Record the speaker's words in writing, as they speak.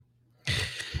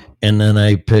And then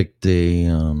I picked a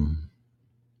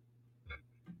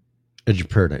Edge of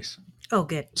Paradise. Oh,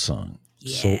 good Song.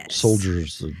 Yes.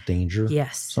 Soldiers of Danger.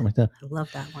 Yes. Something like that. I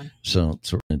love that one. So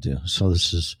that's what we're going to do. So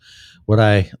this is what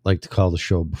I like to call the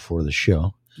show before the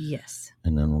show. Yes.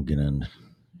 And then we'll get in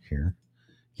here.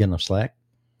 Get enough slack?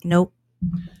 Nope.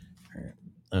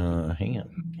 All right. Hang on.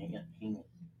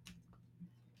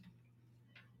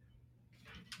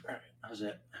 All right. How's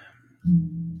that?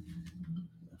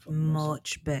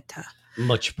 Much better.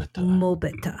 More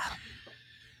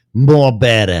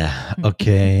better.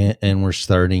 Okay. And we're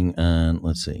starting on,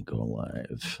 let's see, go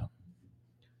live.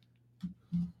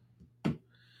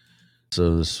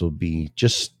 So this will be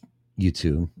just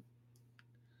YouTube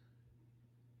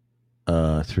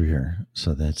through here.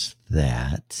 So that's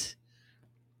that.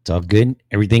 It's all good.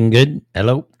 Everything good?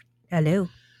 Hello.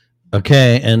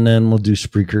 Okay. And then we'll do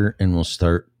Spreaker and we'll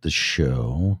start the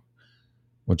show,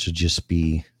 which will just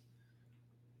be,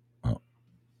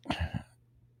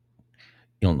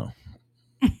 you'll know.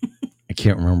 I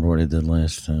can't remember what I did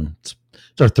last time. It's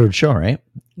our third show, right?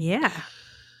 Yeah.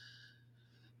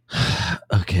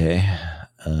 Okay.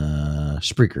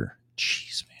 Spreaker.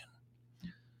 Jeez,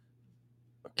 man.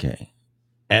 Okay.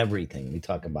 Everything. We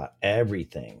talk about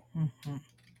everything. Mm-hmm.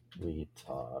 We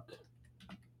talk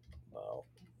about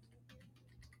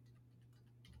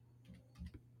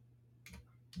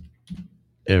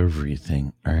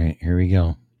everything. All right, here we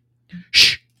go.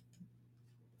 Shh.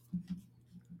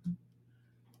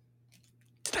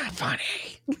 It's not funny.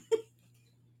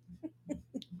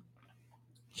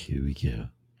 Here we go.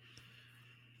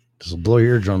 This will blow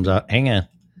your eardrums out. Hang on. I'm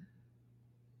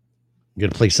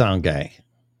going to play sound guy.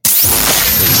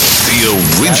 The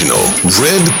original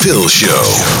Red Pill Show.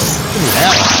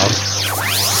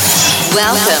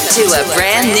 Welcome to a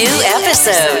brand new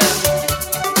episode.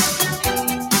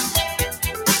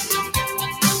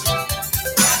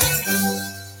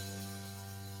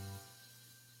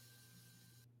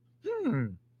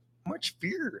 Much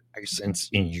fear I sense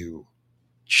in you.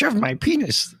 Shove my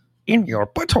penis in your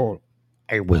butthole.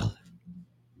 I will.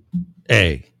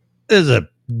 Hey, this is a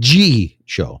G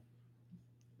show,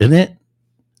 isn't it?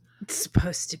 It's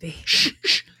supposed to be. Shh,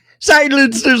 shh.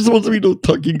 Silence. There's supposed to be no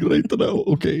talking right now.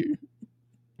 Okay.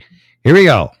 Here we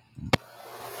go.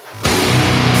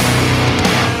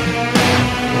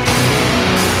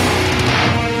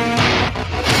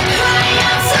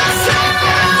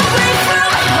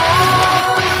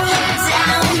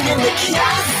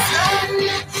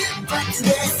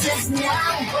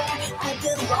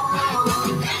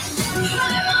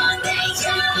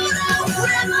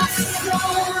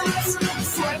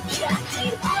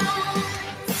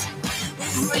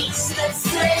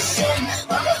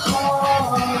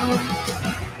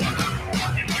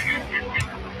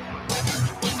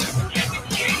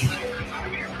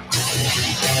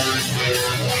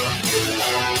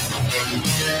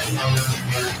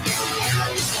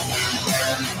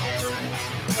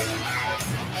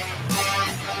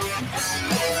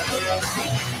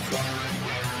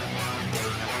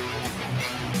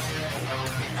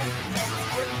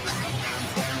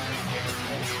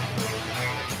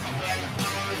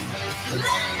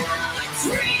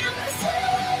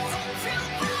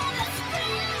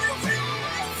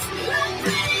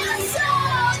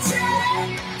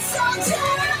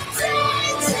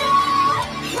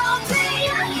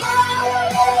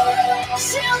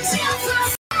 She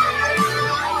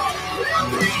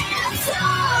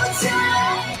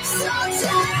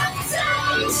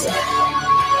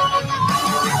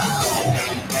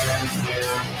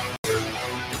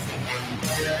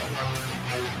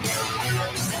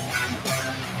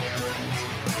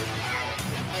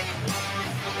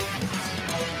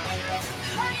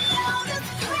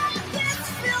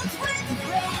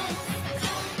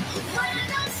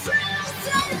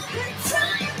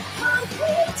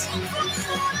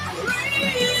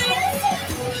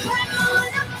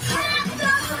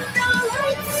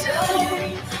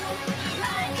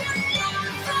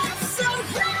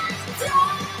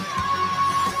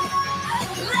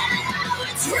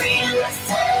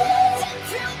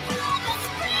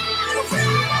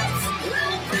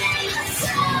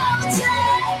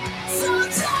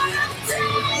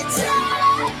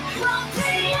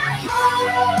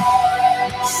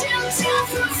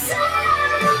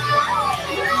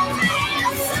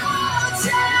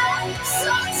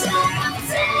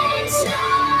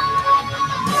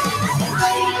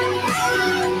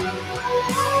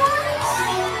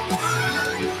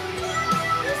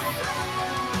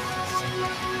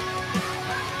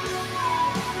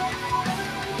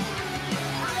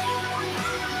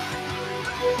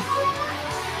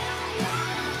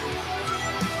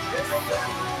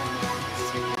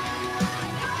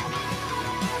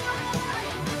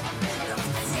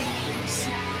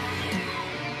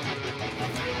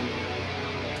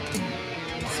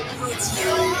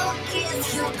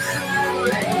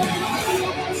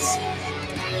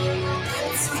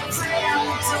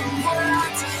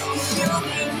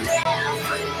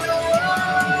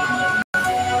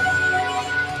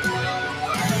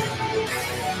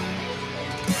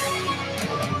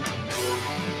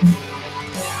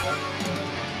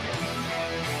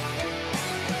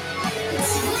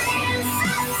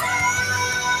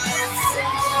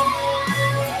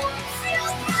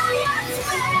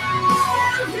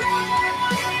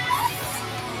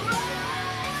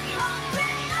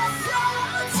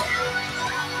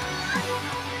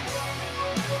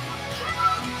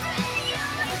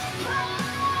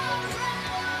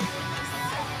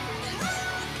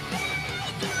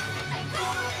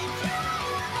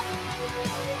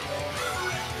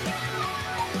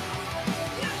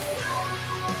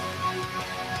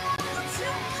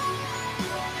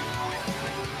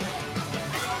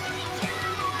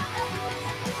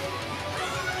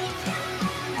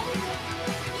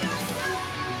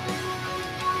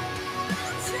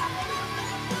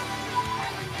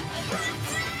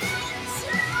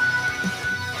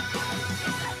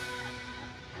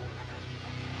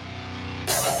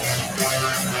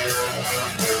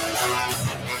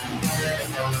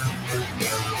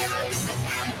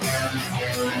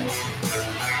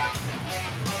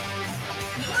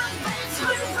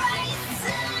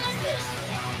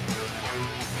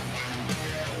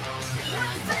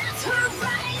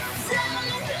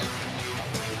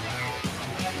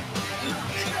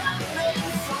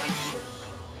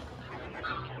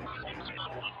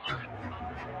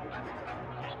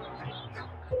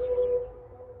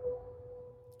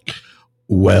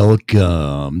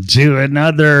Welcome to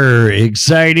another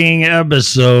exciting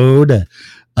episode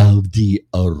of the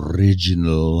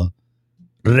original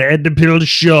Red Pill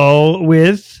Show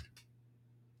with...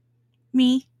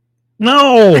 Me.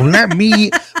 No, not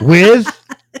me. With...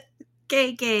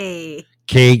 KK.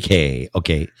 KK.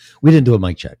 Okay. We didn't do a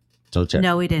mic check. So check.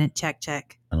 No, we didn't. Check. I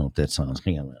don't know if that sounds...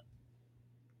 Hang on a minute.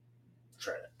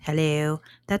 Try it. Hello.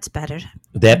 That's better.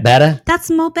 That better? That's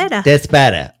more better. That's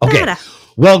better. Okay. Better.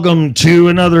 Welcome to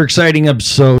another exciting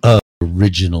episode of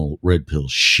Original Red Pill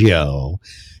Show.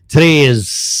 Today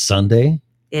is Sunday.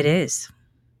 It is.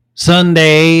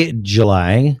 Sunday,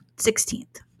 July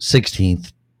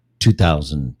 16th,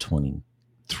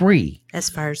 2023. as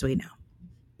far as we know.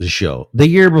 The show. The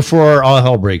year before all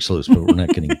hell breaks loose, but we're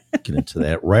not going to get into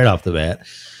that right off the bat.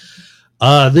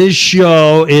 This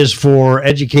show is for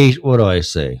education. What do I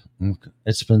say?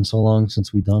 It's been so long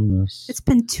since we've done this. It's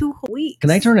been 2 whole weeks.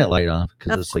 Can I turn that light off?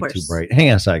 Because it's like too bright.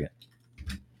 Hang on a second.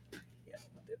 Yeah,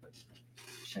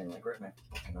 shining like right in my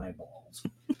fucking eyeballs.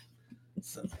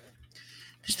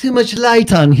 There's too much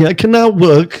light on here. I cannot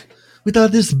work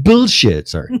without this bullshit.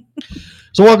 Sorry.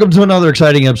 So welcome to another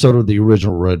exciting episode of the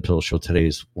Original Red Pill Show.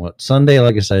 Today's Sunday,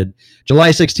 like I said, July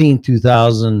 16th,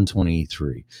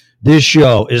 2023. This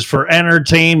show is for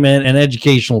entertainment and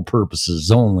educational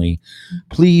purposes only.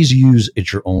 Please use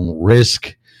at your own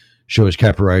risk. Show is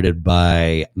copyrighted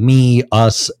by me,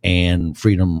 us, and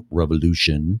Freedom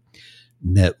Revolution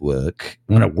Network.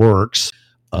 When it works,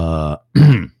 no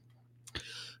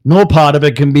part of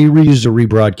it can be reused or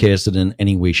rebroadcasted in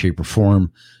any way, shape, or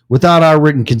form without our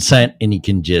written consent, and you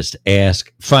can just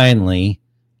ask. Finally,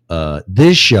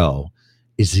 this show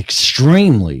is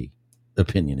extremely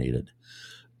opinionated.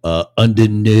 Under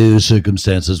no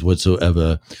circumstances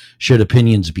whatsoever should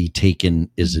opinions be taken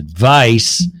as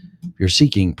advice. If you're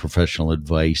seeking professional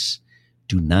advice,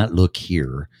 do not look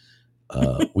here.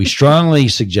 We strongly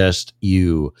suggest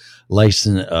you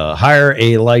hire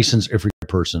a licensed every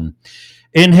person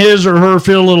in his or her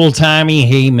field. Little Tommy,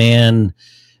 hey man,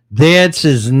 that's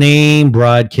his name,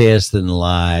 broadcasting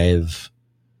live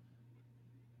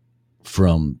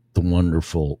from the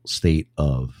wonderful state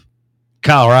of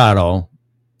Colorado.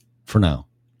 For now.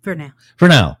 A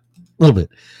little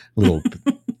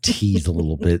tease a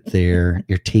little bit there.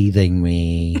 You're teething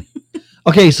me.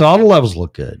 Okay, so all the levels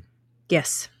look good.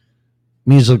 Yes.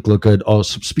 Music look good. Oh,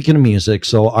 so speaking of music,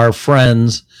 so our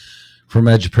friends from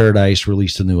Edge of Paradise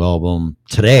released a new album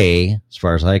today, as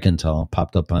far as I can tell,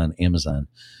 popped up on Amazon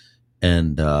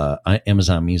and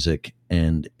Amazon Music,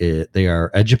 and they are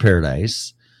Edge of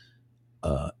Paradise,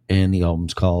 and the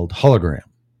album's called Hologram,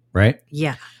 right?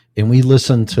 Yeah. And we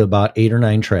listened to about 8 or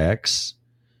 9 tracks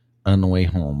on the way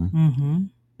home. Mm-hmm.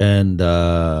 And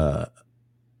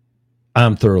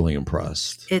I'm thoroughly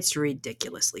impressed. It's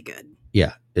ridiculously good.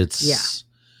 Yeah. It's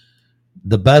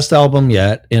the best album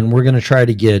yet. And we're going to try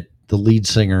to get the lead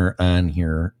singer on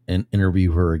here and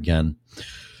interview her again.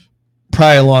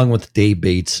 Probably along with Dave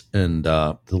Bates and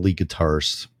the lead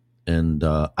guitarist. And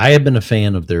I have been a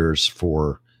fan of theirs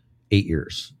for 8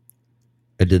 years.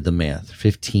 I did the math.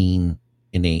 15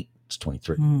 and 8 is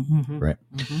 23. Mm-hmm. Right.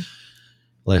 Mm-hmm.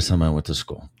 Last time I went to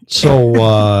school. So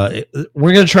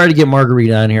we're going to try to get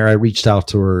Marguerite on here. I reached out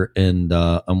to her, and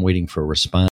I'm waiting for a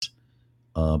response.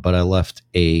 But I left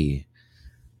a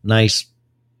nice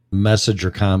message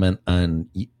or comment on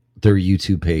their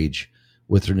YouTube page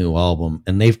with their new album,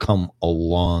 and they've come a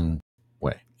long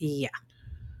way. Yeah.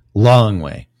 Long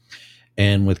way.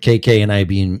 And with KK and I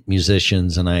being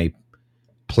musicians, and I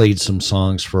played some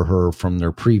songs for her from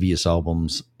their previous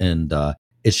albums, and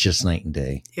it's just night and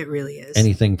day. It really is.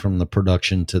 Anything from the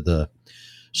production to the...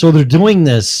 So they're doing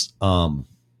this, what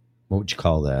would you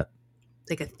call that?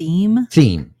 Like a theme?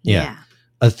 Theme, yeah.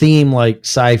 A theme like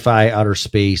sci-fi, outer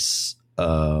space,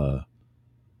 out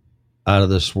of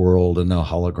this world, and no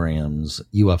holograms,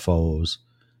 UFOs,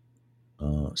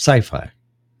 sci-fi.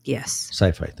 Yes.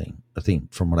 Sci-fi thing, a theme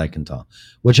from what I can tell,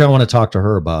 which I want to talk to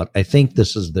her about. I think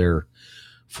this is their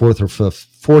fourth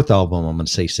album. I'm going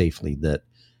to say safely that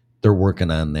they're working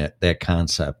on that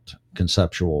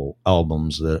conceptual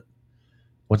albums. That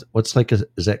what's like is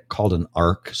that called an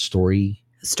arc story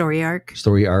arc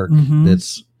Mm-hmm.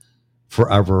 that's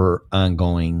forever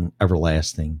ongoing,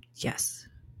 everlasting. Yes.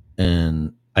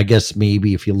 And I guess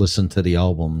maybe if you listen to the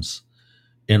albums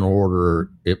in order,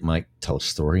 it might tell a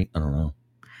story. I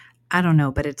don't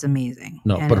know, but it's amazing.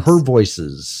 No, and but her voice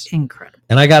is incredible.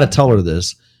 And I got to tell her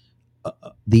this.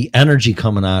 The energy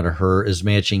coming out of her is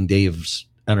matching Dave's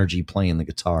energy playing the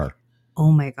guitar.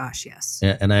 Oh my gosh, yes.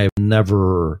 And I've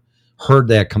never heard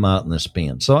that come out in this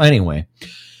band. So anyway,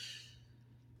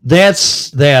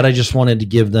 that's that. I just wanted to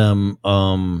give them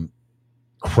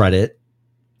credit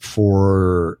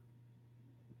for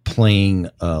playing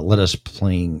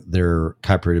their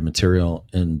copyrighted material,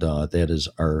 and that is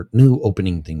our new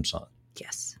opening theme song.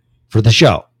 Yes. For the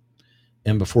show.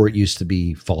 And before it used to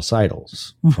be False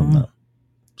Idols from them.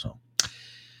 So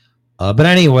but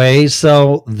anyway,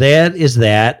 so that is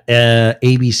that.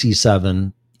 ABC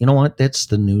 7. You know what? That's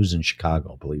the news in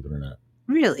Chicago, believe it or not.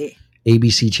 Really?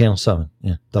 ABC Channel 7.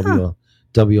 Yeah.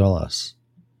 WLS.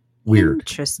 Weird.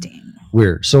 Interesting.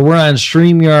 Weird. So we're on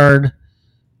StreamYard.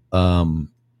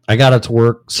 I got it to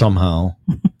work somehow.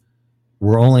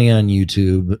 We're only on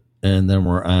YouTube, and then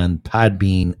we're on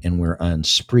Podbean, and we're on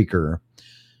Spreaker.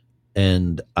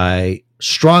 And I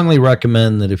strongly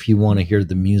recommend that if you want to hear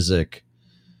the music,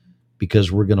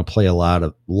 because we're going to play a lot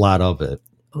of it.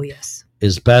 Oh yes,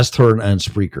 is best heard on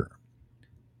Spreaker.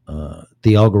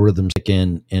 The algorithms kick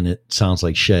in, and it sounds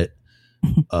like shit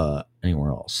anywhere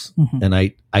else. Mm-hmm. And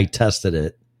I tested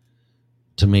it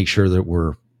to make sure that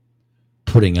we're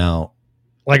putting out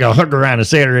like a hooker on a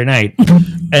Saturday night,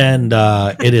 and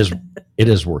it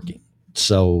is working.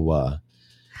 So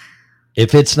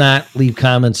if it's not, leave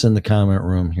comments in the comment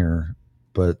room here.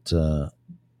 But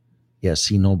yeah,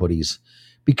 see, nobody's,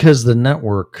 because the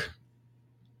network,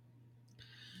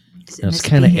 it's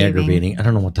kind of aggravating. I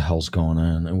don't know what the hell's going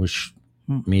on. I wish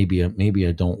maybe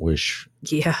I don't wish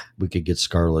we could get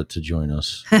Scarlett to join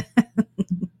us.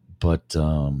 But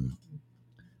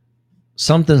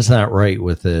something's not right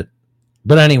with it.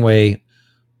 But anyway,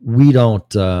 we don't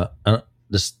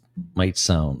this might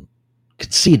sound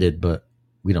conceited, but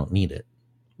we don't need it.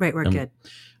 Right, we're good.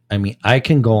 I mean, I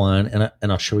can go on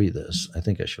and I'll show you this. I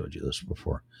think I showed you this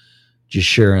before. Just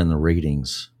sharing the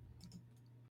ratings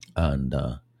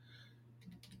on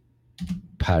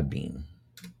Podbean,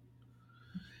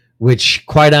 which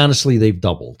quite honestly, they've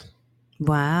doubled.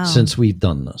 Wow. Since we've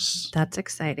done this. That's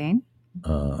exciting.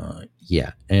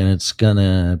 Yeah. And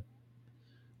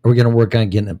we're going to work on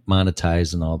getting it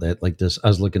monetized and all that. Like this, I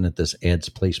was looking at this ads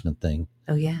placement thing.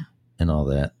 Oh, yeah. And all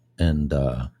that. And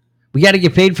we got to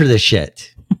get paid for this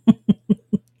shit.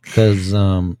 Because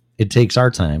it takes our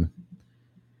time.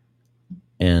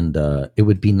 And it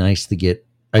would be nice to get,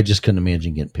 I just couldn't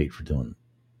imagine getting paid for doing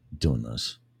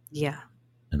this. Yeah.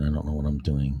 And I don't know what I'm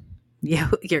doing.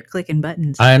 Yeah, you're clicking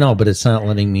buttons. I know, but it's not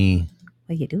letting me.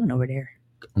 What are you doing over there?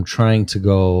 I'm trying to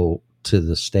go to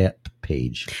the stat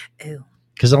page. Oh.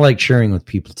 Because I like sharing with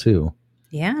people too.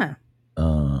 Yeah.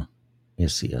 You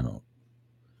see, I don't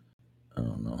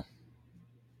know.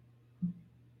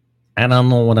 I don't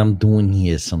know what I'm doing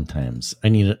here sometimes. I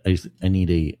need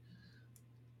a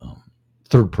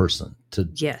third person to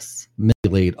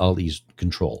manipulate all these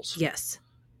controls. Yes.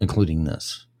 Including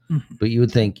this. Mm-hmm. But you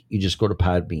would think you just go to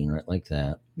Podbean, right? Like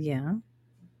that. Yeah.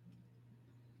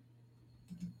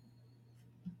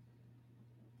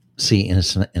 See, and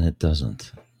it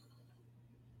doesn't.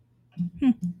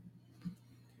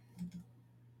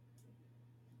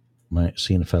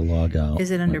 Seeing if I log out.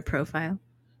 Is it under profile?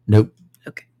 Nope.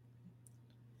 Okay.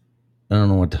 I don't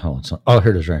know what the hell it's on. Oh,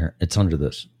 here it is right here. It's under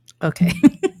this. Okay.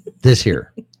 This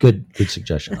here. Good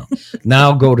suggestion.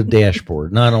 Now go to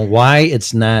dashboard. Now I don't know why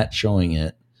it's not showing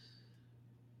it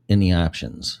in the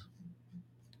options.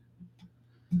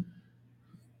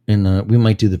 And we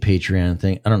might do the Patreon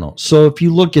thing. I don't know. So if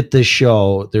you look at this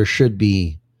show, there should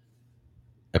be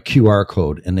a QR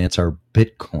code, and that's our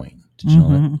Bitcoin. Did you know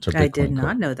that? It's our I Bitcoin did not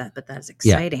code. know that, but that's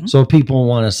exciting. Yeah. So if people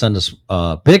want to send us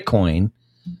Bitcoin,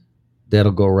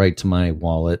 that'll go right to my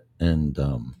wallet, and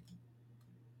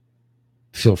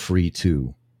feel free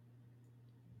to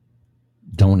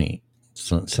donate.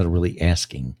 So instead of really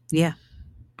asking. Yeah.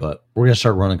 But we're going to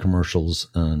start running commercials,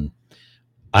 and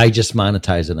I just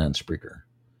monetize it on Spreaker.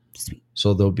 Sweet.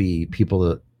 So there'll be people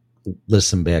that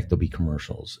listen back, there'll be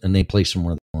commercials, and they play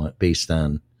somewhere they want based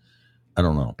on, I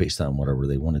don't know, based on whatever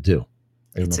they want to do.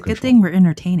 It's a good thing we're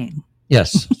entertaining.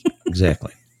 Yes,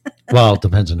 exactly. Well, it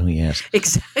depends on who you ask.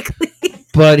 Exactly.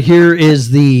 But here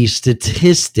is the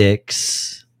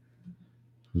statistics.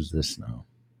 Who's this now?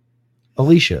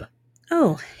 Alicia.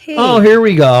 Oh, hey. Oh, here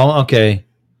we go. Okay.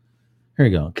 Here we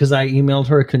go. Because I emailed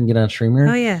her. I couldn't get on StreamYard.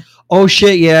 Oh, yeah. Oh,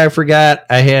 shit. Yeah, I forgot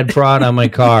I had fraud on my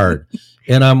card.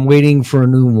 And I'm waiting for a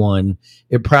new one.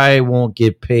 It probably won't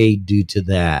get paid due to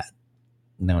that.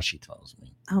 Now she tells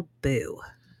me. Oh, boo.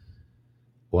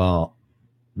 Well,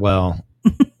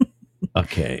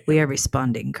 okay. We are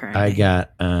responding currently. I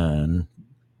got on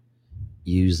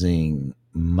using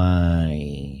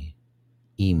my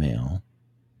email,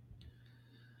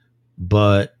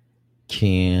 but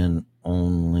can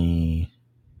only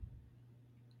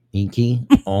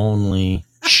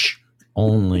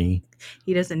only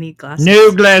He doesn't need glasses.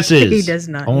 new glasses. He does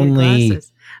not only need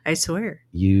glasses. I swear.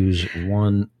 use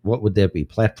one. What would that be?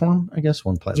 Platform? I guess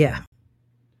one platform. Yeah.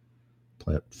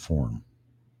 Platform.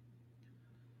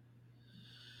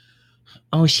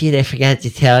 Oh shit! I forgot to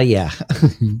tell you.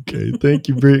 Okay, thank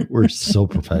you very. We're so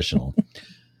professional.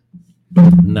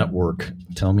 Network.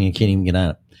 Tell me I can't even get on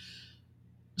it.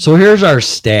 So here's our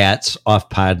stats off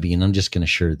Podbean. I'm just going to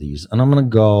share these, and I'm going to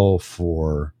go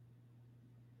for,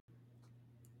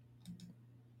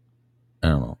 I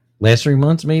don't know, last 3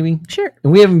 months maybe. Sure.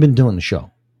 And we haven't been doing the show,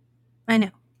 I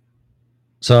know.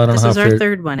 so I don't This know is how our fair.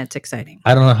 third one. It's exciting.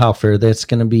 I don't know how fair that's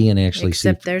going to be, and actually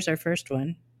Except see. there's our first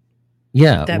one.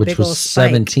 Yeah, that which big was ol'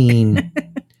 spike. 17.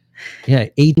 Yeah,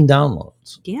 18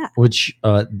 downloads. Yeah. Which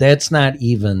that's not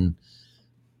even.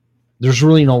 There's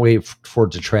really no way for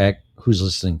it to track who's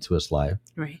listening to us live.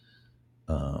 Right.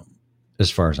 As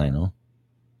far as I know.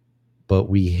 But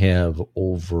we have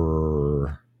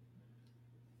over,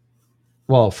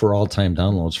 well, for all-time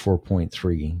downloads,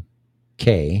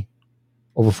 4.3K,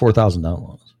 over 4,000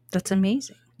 downloads. That's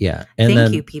amazing. Yeah. And Thank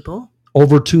then you, people.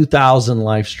 over 2,000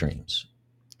 live streams.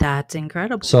 That's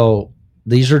incredible. So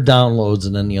these are downloads,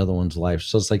 and then the other one's live.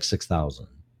 So it's like 6,000.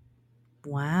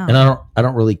 Wow. And I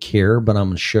don't really care, but I'm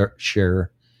going to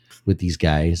share with these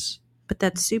guys. But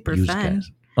that's super Use fun.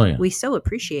 guys. Oh, yeah. We so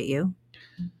appreciate you.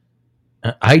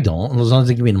 I don't, as long as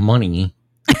they give me the money.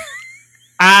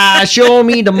 Show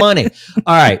me the money.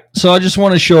 All right. So I just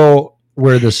want to show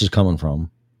where this is coming from.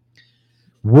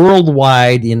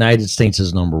 Worldwide, the United States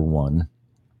is number 1.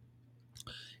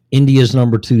 India's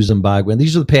number 2, Zimbabwe. And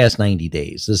these are the past 90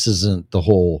 days. This isn't the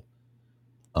whole,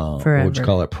 what would you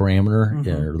call it, parameter, Mm-hmm.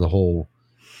 or the whole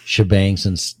shebang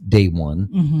since day 1.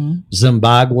 Mm-hmm.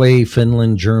 Zimbabwe,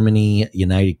 Finland, Germany,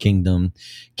 United Kingdom,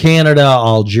 Canada,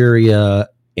 Algeria,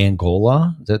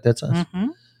 Angola. That's us. Mm-hmm.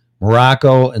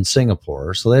 Morocco, and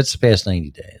Singapore. So that's the past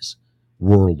 90 days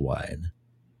worldwide.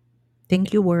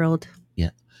 Thank you, world. Yeah.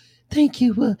 Thank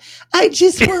you. I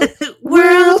just want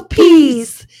World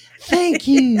peace. Thank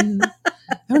you.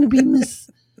 I want to be Miss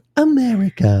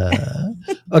America.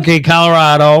 Okay,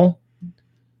 Colorado,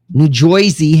 New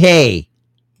Jersey. Hey.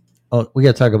 Oh, we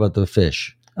got to talk about the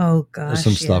fish. Oh, gosh. There's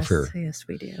some stuff here. Yes,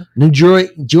 we do. New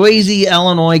Jersey,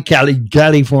 Illinois,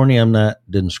 California.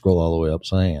 Didn't scroll all the way up,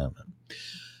 so hang on.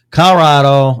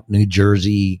 Colorado, New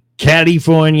Jersey,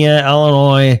 California,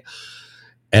 Illinois,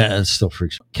 and it still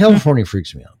freaks me. California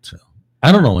freaks me out too.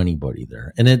 I don't know anybody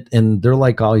there, and they're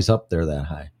like always up there that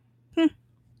high.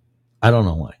 I don't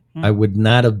know why. I would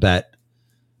not have bet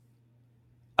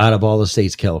out of all the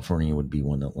states, California would be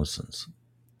one that listens.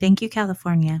 Thank you,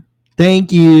 California.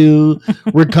 Thank you.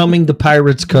 We're coming to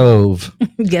Pirates Cove.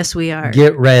 Yes, we are.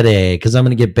 Get ready, because I'm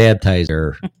going to get baptized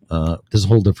there. This is a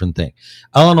whole different thing.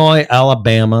 Illinois,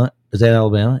 Alabama. Is that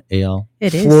Alabama? AL?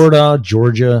 It is. Florida,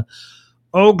 Georgia,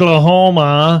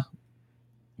 Oklahoma.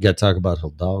 You got to talk about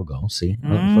Hidalgo. See?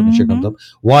 Fucking shit comes up.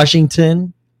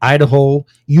 Washington, Idaho,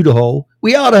 Idaho.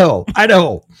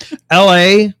 Idaho.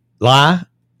 L.A.,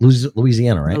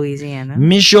 Louisiana, right? Louisiana.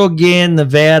 Michigan,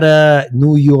 Nevada,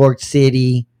 New York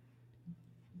City,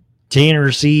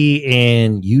 Tennessee,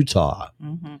 and Utah.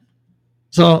 Mm-hmm.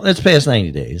 So it's past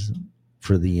 90 days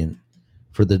for the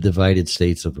divided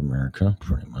states of America,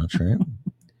 pretty much, right?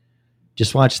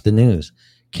 Just watch the news.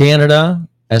 Canada,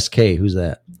 SK, who's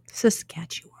that?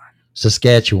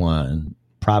 Saskatchewan.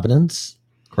 Providence,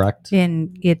 correct?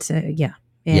 And it's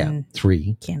in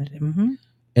 3. Canada. Mm-hmm.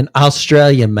 And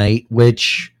Australia, mate,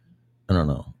 which I don't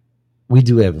know. We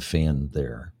do have a fan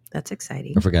there. That's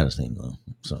exciting. I forgot his name though.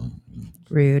 So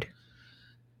Rude.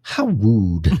 how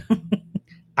rude.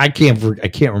 I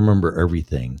can't remember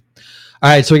everything. All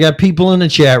right, so we got people in the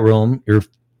chat room. You're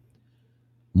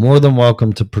more than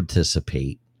welcome to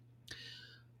participate.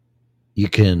 You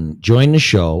can join the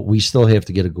show. We still have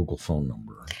to get a Google phone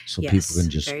number so people can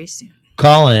just very soon.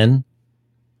 call in.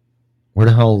 Where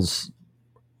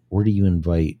do you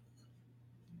invite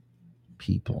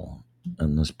people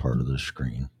on this part of the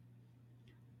screen?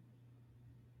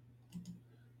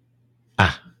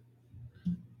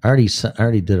 I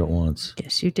already did it once.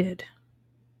 Yes, you did.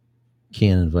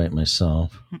 Can't invite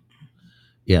myself.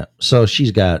 Yeah, so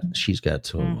she's got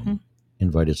to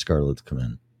invited Scarlett to come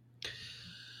in.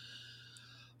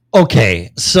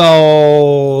 Okay,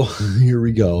 so here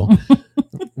we go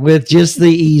with just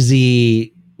the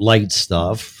easy light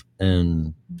stuff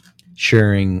and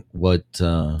sharing what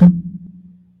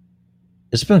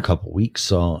it's been a couple weeks,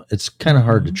 so it's kind of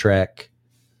hard to track.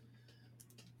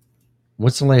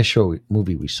 What's the last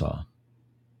movie we saw?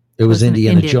 It was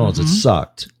Indiana Jones. It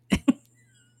sucked.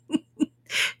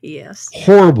 Yes.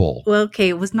 Horrible. Well, okay,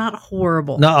 it was not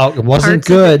horrible. No, it wasn't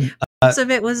good. Parts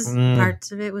of it was good.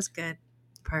 Parts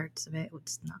of it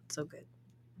was not so good.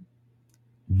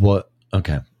 What?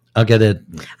 Okay. I'll get it.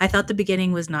 I thought the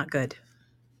beginning was not good.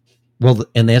 Well,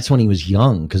 and that's when he was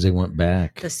young because they went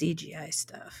back. The CGI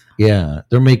stuff. Yeah.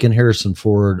 They're making Harrison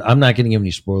Ford. I'm not going to give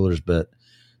any spoilers, but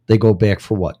they go back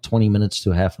for what, 20 minutes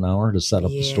to half an hour to set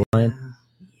up the storyline. Yeah.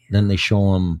 Then they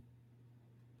show him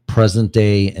present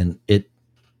day, and I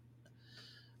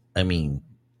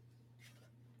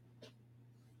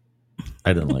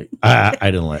didn't like.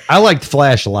 I liked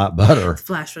Flash a lot better.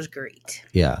 Flash was great.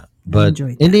 Yeah, but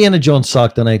Indiana Jones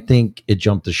sucked, and I think it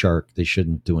jumped the shark. They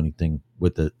shouldn't do anything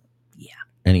with it.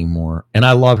 Anymore. And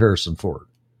I love Harrison Ford,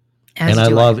 and I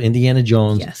love Indiana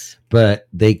Jones. Yes, but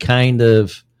they kind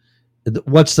of.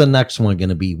 What's the next one going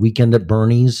to be? Weekend at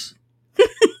Bernie's.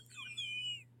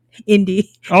 Indy.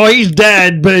 Oh, he's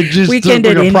dead, but just Weekend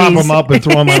we're gonna prop him up and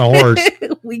throw him on a horse.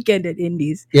 Weekend at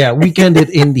Indies. Yeah, Weekend at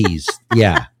Indies.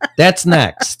 Yeah, that's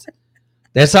next.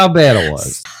 That's how bad it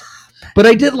was. But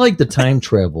I did like the time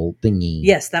travel thingy.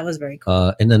 Yes, that was very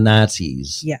cool. And the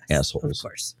Nazis, yes, assholes, of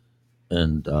course.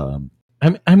 And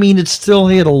I mean, it still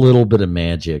had a little bit of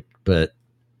magic, but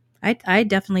I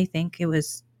definitely think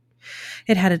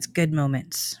it had its good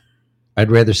moments. I'd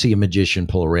rather see a magician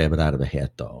pull a rabbit out of a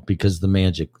hat, though, because the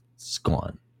magic's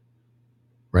gone.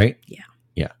 Right? Yeah.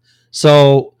 Yeah.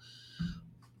 So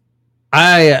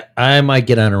I might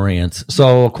get on a rant.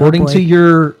 So according to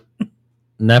your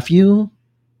nephew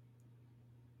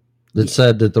that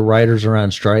said that the writers are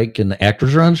on strike and the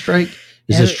actors are on strike,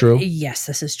 is this true? Yes,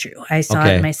 this is true. I saw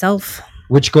it myself.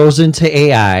 Which goes into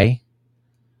AI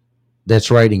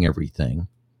that's writing everything.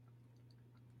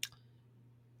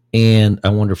 And I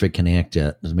wonder if it can act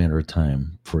yet. It's a matter of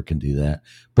time before it can do that.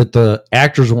 But the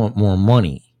actors want more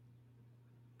money,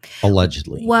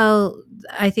 allegedly. Well,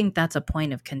 I think that's a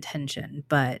point of contention,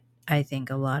 but I think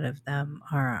a lot of them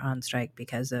are on strike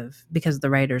because the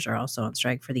writers are also on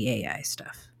strike for the AI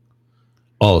stuff.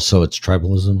 Oh, so it's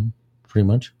tribalism, pretty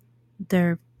much?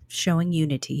 They're showing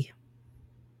unity.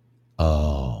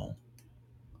 Oh.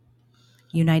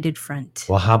 United Front.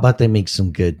 Well, how about they make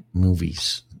some good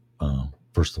movies?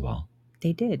 First of all,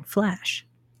 they did Flash.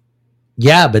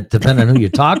 Yeah, but depending on who you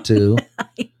talk to,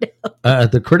 I know.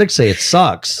 The critics say it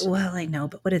sucks. Well, I know,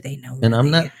 but what do they know? And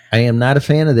really? I am not a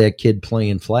fan of that kid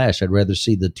playing Flash. I'd rather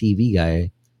see the TV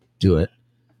guy do it.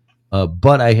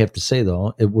 But I have to say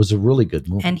though, it was a really good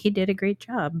movie, and he did a great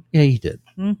job. Yeah, he did.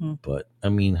 Mm-hmm. But I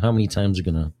mean, how many times are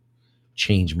gonna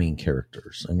change main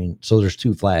characters? I mean, so there's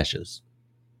 2 Flashes.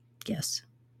 Yes.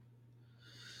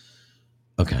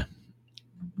 Okay.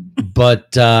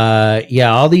 But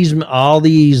yeah, all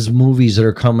these movies that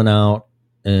are coming out,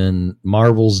 and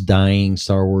Marvel's dying,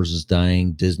 Star Wars is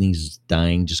dying, Disney's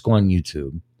dying. Just go on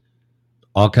YouTube,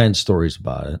 all kinds of stories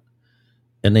about it,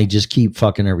 and they just keep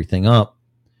fucking everything up,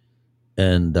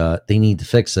 and they need to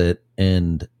fix it.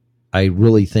 And I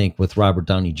really think with Robert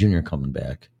Downey Jr. coming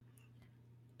back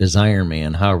as Iron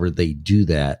Man, however they do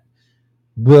that,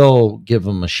 will give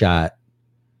him a shot,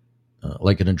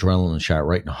 like an adrenaline shot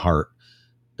right in the heart.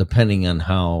 Depending on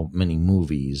how many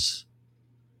movies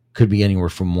could be anywhere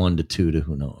from 1 to 2 to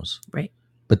who knows. Right.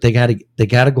 But they got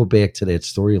to go back to that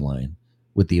storyline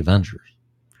with the Avengers.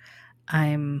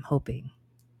 I'm hoping.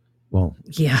 Well,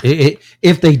 yeah.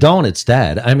 If they don't, it's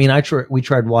dead. I mean, we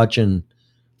tried watching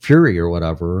Fury or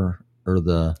whatever, or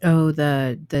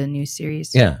the new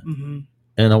series. Yeah. Mm-hmm.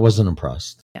 And I wasn't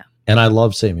impressed. Yeah. And I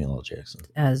love Samuel L. Jackson.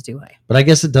 As do I. But I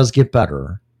guess it does get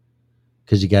better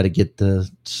because you got to get the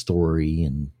story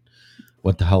and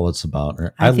what the hell it's about.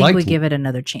 I think we give it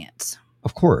another chance.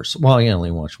 Of course. Well, I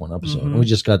only watched one episode. Mm-hmm. We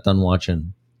just got done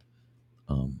watching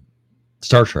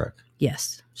Star Trek.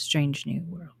 Yes. Strange New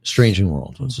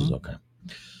World, which is okay.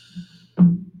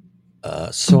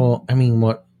 So, I mean,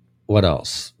 what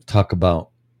else? Talk about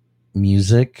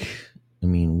music. I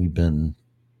mean, we've been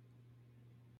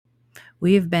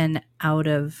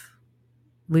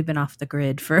off the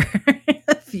grid for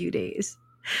a few days.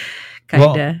 Kind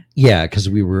of. Well, yeah, because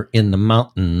we were in the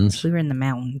mountains.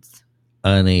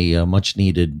 On a much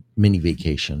needed mini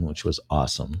vacation, which was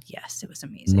awesome. Yes, it was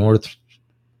amazing.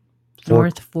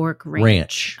 North Fork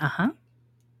Ranch.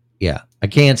 Yeah, I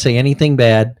can't say anything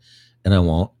bad, and I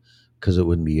won't, because it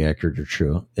wouldn't be accurate or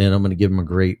true. And I'm going to give them a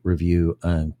great review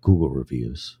on Google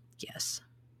reviews. Yes.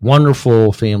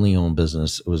 Wonderful family-owned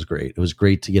business. It was great. It was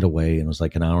great to get away, and it was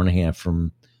like an hour and a half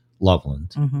from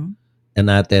Loveland, mm-hmm. and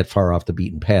not that far off the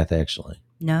beaten path, actually.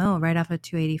 No, right off of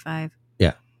 285.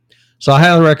 Yeah. So I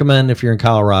highly recommend if you're in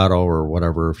Colorado or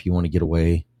whatever, if you want to get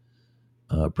away,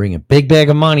 bring a big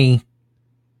bag of money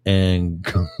and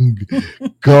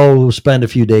go spend a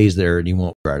few days there, and you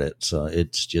won't regret it. So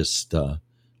it's just a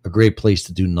great place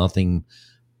to do nothing.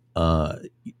 The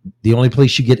only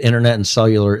place you get internet and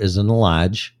cellular is in the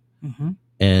lodge. Mm-hmm.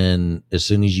 And as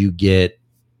soon as you get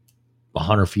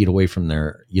 100 feet away from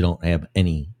there, you don't have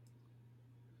any,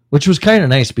 which was kind of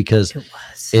nice because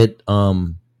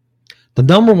the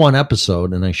number one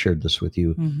episode, and I shared this with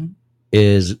you, mm-hmm.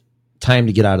 is Time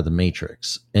to Get Out of the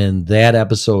Matrix. And that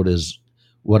episode is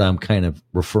what I'm kind of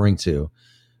referring to,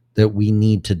 that we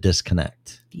need to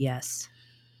disconnect. Yes.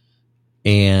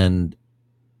 And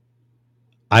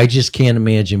I just can't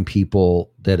imagine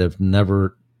people that have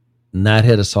never not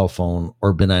had a cell phone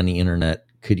or been on the internet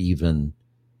could even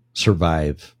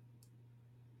survive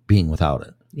being without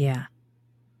it. Yeah.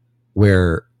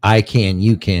 Where I can,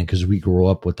 you can, because we grew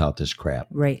up without this crap.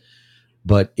 Right.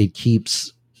 But it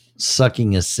keeps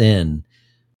sucking us in.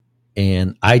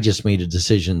 And I just made a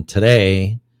decision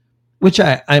today, which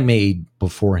I made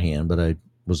beforehand, but I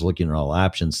was looking at all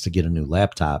options to get a new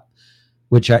laptop,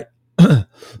 which I,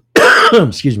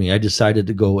 excuse me, I decided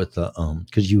to go with the,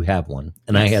 because you have one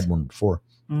and yes. I had one before,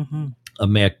 mm-hmm. a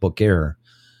MacBook Air,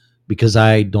 because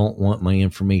I don't want my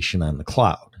information on the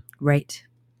cloud. Right.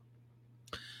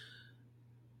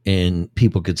 And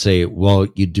people could say, well,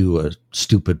 you do a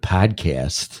stupid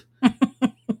podcast.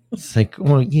 It's like,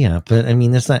 well, yeah, but I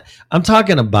mean, that's not, I'm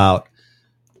talking about,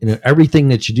 everything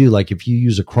that you do. Like if you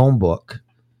use a Chromebook,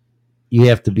 you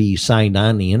have to be signed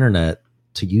on the internet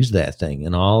to use that thing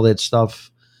and all that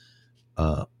stuff.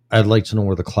 I'd like to know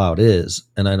where the cloud is,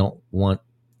 and I don't want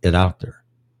it out there.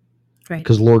 Right.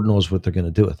 Because Lord knows what they're going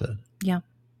to do with it. Yeah.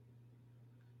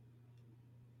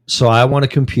 So I want a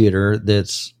computer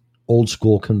that's old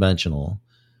school conventional,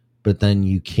 but then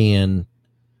you can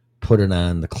put it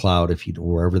on the cloud if you,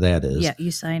 wherever that is. Yeah, you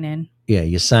sign in. Yeah,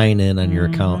 you sign in on your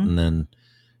mm-hmm. account, and then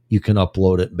you can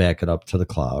upload it, back it up to the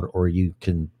cloud, or you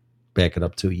can back it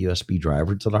up to a USB drive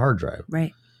or to the hard drive.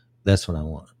 Right. That's what I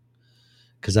want.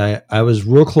 Because I was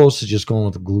real close to just going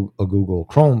with a Google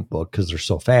Chromebook because they're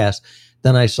so fast.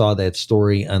 Then I saw that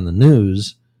story on the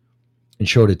news and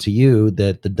showed it to you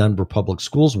that the Denver public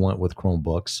schools went with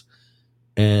Chromebooks,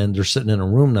 and they're sitting in a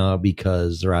room now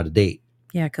because they're out of date.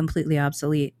 Yeah, completely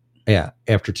obsolete. Yeah,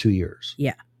 after 2 years.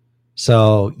 Yeah.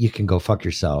 So you can go fuck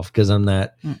yourself, because I'm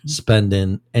not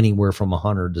spending anywhere from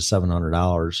 $100 to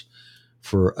 $700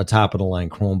 for a top of the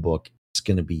line Chromebook. It's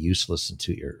going to be useless in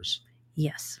 2 years.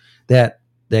 Yes. That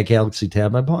Galaxy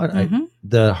Tab I bought, mm-hmm.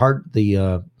 the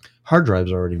hard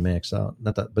drive's already maxed out.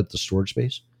 Not that, but the storage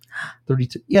space,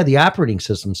 32. Yeah, the operating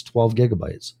system's 12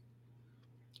 gigabytes,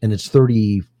 and it's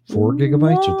 34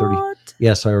 gigabytes or 30.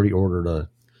 Yes, I already ordered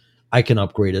I can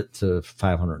upgrade it to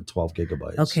 512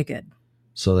 gigabytes. Okay, good.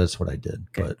 So that's what I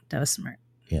did. Good. But that was smart.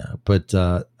 Yeah, but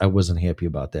I wasn't happy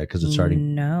about that because it's already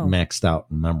maxed out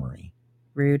in memory.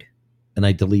 Rude. And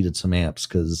I deleted some apps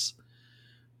because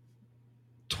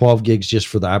 12 gigs just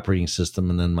for the operating system,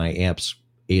 and then my apps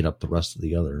ate up the rest of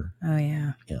the other. Oh,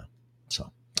 yeah. Yeah.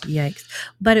 So. Yikes.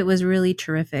 But it was really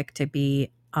terrific to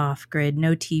be off grid.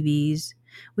 No TVs.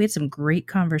 We had some great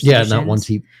conversations. Yeah, not one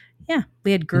TV. Yeah,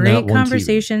 we had great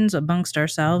conversations amongst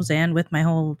ourselves and with my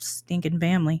whole stinking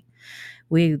family.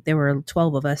 There were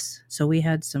 12 of us, so we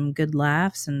had some good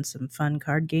laughs and some fun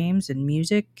card games and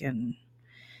music, and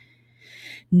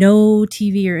no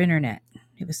TV or internet.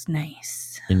 It was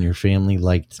nice. And your family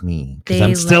liked me because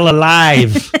I'm still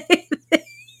alive.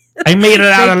 I made it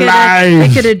out alive.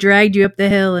 They could have dragged you up the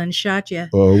hill and shot you.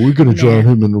 We're going to drown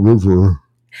him in the river.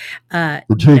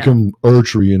 Or take him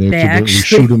archery and accidentally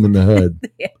shoot him in the head.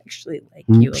 They actually like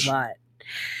you a lot.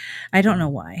 I don't know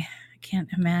why. I can't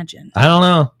imagine. I don't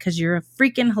know. Because you're a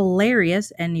freaking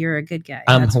hilarious and you're a good guy.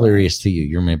 I'm hilarious to you.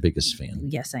 You're my biggest fan.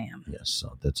 Yes, I am. Yes,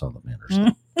 so that's all that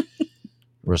matters. The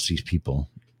rest of these people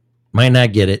might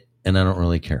not get it, and I don't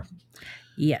really care.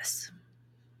 Yes.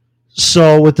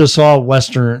 So with this all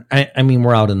Western, I mean,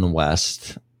 we're out in the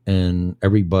West, and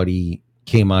everybody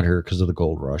came out here because of the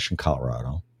gold rush in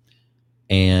Colorado.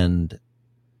 And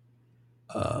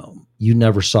you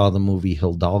never saw the movie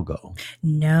Hidalgo.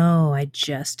 No, I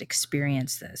just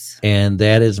experienced this. And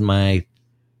that is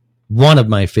one of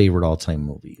my favorite all-time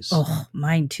movies. Oh,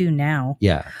 mine too now.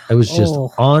 Yeah, it was just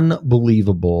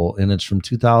unbelievable. And it's from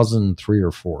 2003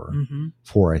 or 4. Mm-hmm.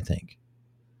 4, I think.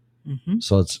 Mm-hmm.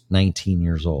 So it's 19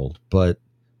 years old,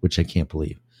 which I can't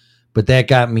believe. But that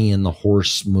got me in the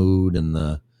horse mood and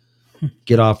the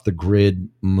get off the grid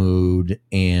mood,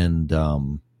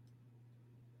 and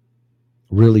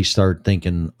really start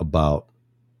thinking about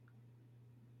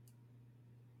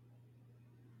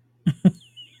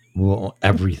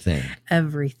everything.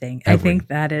 Everything. I think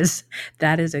that is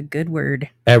a good word.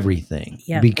 Everything.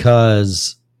 Yeah.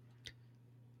 Because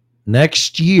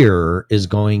next year is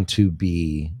going to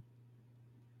be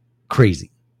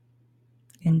crazy.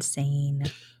 Insane.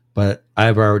 But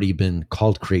I've already been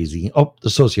called crazy. Oh, the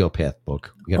Sociopath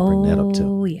book. We got to bring that up too.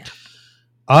 Oh, yeah.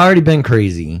 I've already been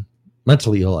crazy.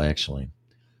 Mentally ill, actually.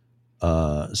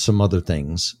 Some other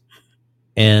things.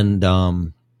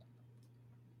 And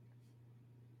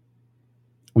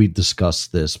we've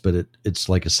discussed this, but it's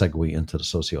like a segue into the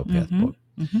Sociopath book.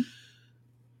 Mm-hmm.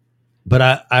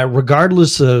 But I,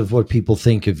 regardless of what people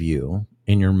think of you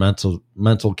and your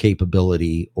mental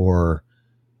capability, or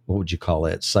what would you call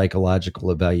it?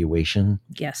 Psychological evaluation.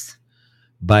 Yes.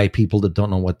 By people that don't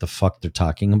know what the fuck they're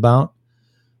talking about.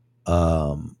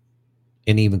 And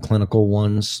even clinical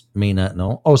ones may not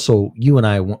know. Oh, so you and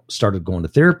I started going to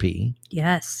therapy.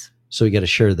 Yes. So you got to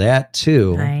share that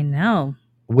too. I know.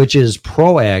 Which is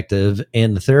proactive.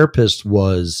 And the therapist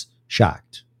was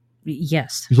shocked.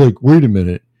 Yes. He's like, wait a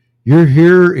minute. You're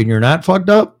here and you're not fucked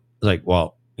up? Like,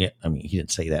 well, yeah, I mean, he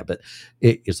didn't say that, but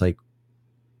it's like,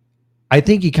 I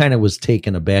think he kind of was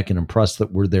taken aback and impressed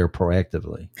that we're there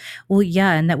proactively. Well,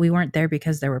 yeah, and that we weren't there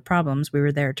because there were problems. We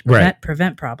were there to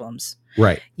prevent problems.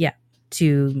 Right. Yeah,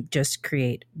 to just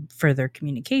create further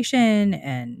communication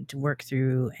and work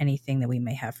through anything that we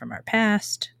may have from our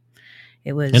past.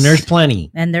 It was, and there's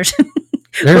plenty. And there's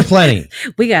plenty.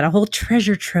 We got a whole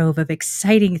treasure trove of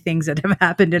exciting things that have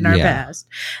happened in our past.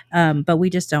 But we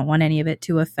just don't want any of it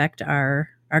to affect our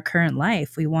current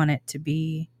life. We want it to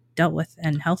be dealt with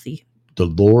and healthy. The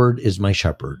Lord is my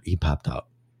shepherd. He popped out.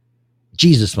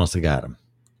 Jesus must have got him.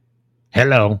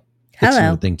 Hello. That's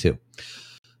a thing too.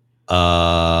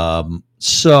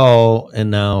 So, and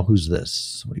now who's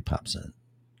this? Somebody pops in.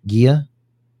 Gia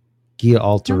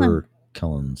Alter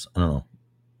Kellens. I don't know.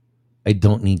 I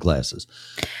don't need glasses.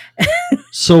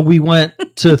 So we went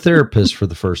to a therapist for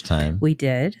the first time. We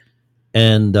did.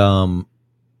 And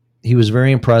he was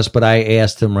very impressed, but I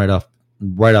asked him right off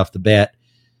the bat,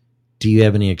 do you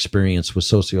have any experience with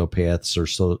sociopaths or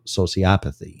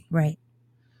sociopathy? Right.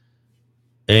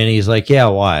 And he's like, yeah,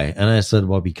 why? And I said,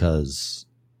 well, because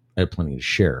I have plenty to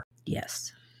share.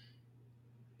 Yes.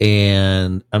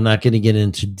 And I'm not going to get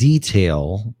into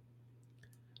detail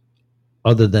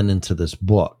other than into this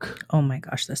book. Oh my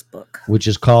gosh, this book. Which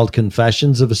is called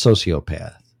Confessions of a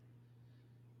Sociopath.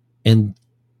 And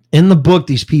in the book,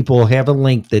 these people have a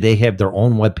link that they have their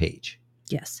own webpage.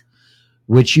 Yes.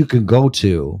 Which you can go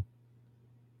to.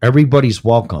 Everybody's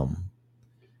welcome.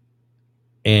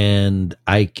 And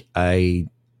I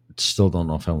still don't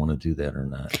know if I want to do that or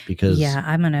not, because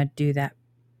I'm going to do that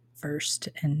first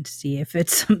and see if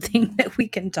it's something that we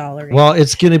can tolerate. Well,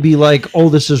 it's going to be like, oh,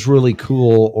 this is really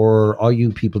cool, or all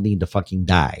you people need to fucking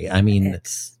die. I mean,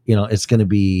 it's going to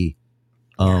be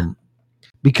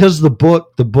because the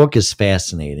book is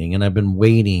fascinating, and I've been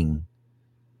waiting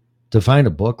to find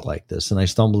a book like this, and I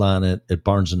stumbled on it at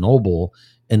Barnes and Noble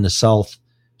in the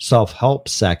self-help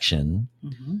section.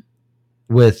 Mm-hmm.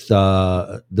 With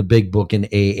the big book in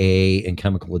AA and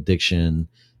chemical addiction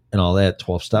and all that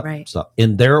 12-step stuff.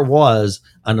 And there it was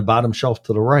on the bottom shelf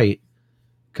to the right,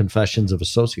 Confessions of a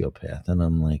Sociopath. And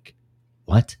I'm like,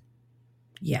 what?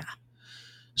 Yeah.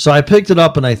 So I picked it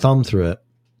up and I thumbed through it.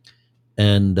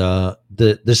 And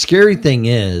the scary thing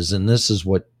is, and this is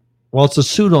what, well, it's a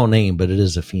pseudo name, but it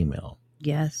is a female.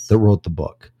 Yes. That wrote the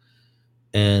book.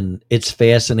 And it's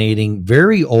fascinating,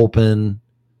 very open,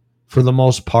 for the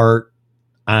most part,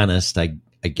 honest, I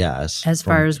guess. As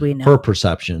far as we know. Her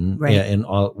perception. Right. Yeah, and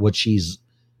what she's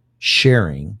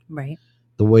sharing. Right.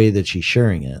 The way that she's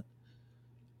sharing it.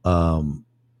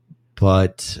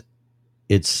 But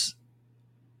it's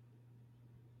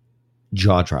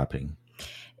jaw-dropping.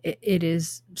 It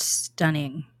is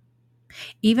stunning.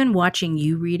 Even watching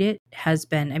you read it has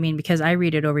been, I mean, because I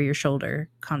read it over your shoulder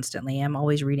constantly. I'm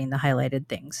always reading the highlighted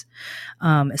things,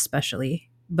 especially.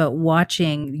 But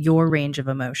watching your range of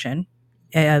emotion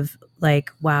of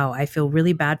like, wow, I feel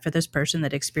really bad for this person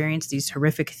that experienced these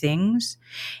horrific things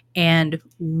and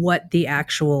what the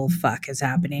actual fuck is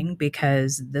happening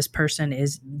because this person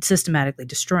is systematically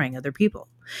destroying other people.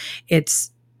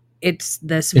 It's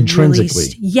this intrinsically.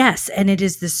 Really, yes. And it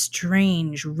is this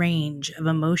strange range of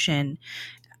emotion.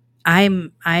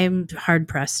 I'm hard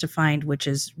pressed to find, which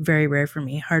is very rare for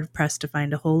me, hard pressed to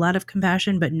find a whole lot of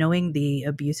compassion, but knowing the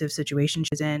abusive situation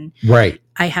she's in, right.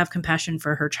 I have compassion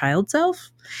for her child self.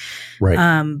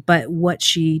 Right. But what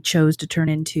she chose to turn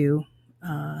into,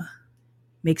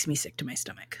 makes me sick to my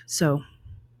stomach. So,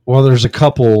 well, there's a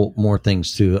couple more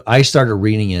things too. I started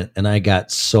reading it and I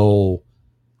got so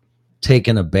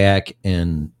taken aback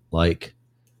and like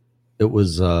it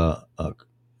was a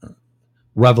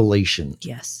revelation.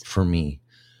 Yes. For me,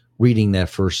 reading that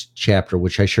first chapter,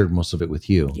 which I shared most of it with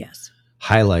you. Yes.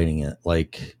 Highlighting it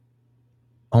like,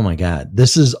 oh my God,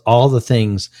 this is all the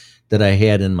things that I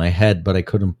had in my head, but I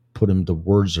couldn't put them to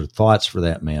words or thoughts for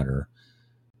that matter.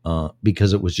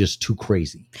 Because it was just too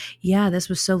crazy. Yeah, this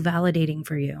was so validating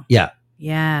for you. Yeah.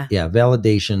 Yeah. Yeah,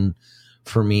 validation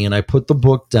for me. And I put the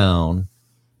book down.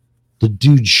 The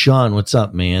dude, Sean, what's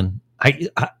up, man?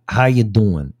 How you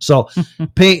doing? So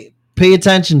pay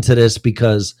attention to this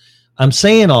because I'm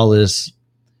saying all this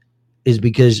is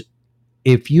because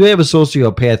if you have a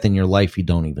sociopath in your life, you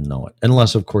don't even know it.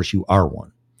 Unless, of course, you are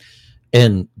one.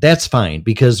 And that's fine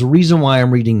because the reason why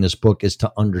I'm reading this book is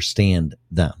to understand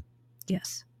them.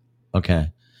 Yes.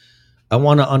 Okay. I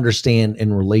want to understand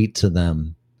and relate to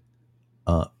them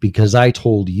because I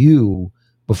told you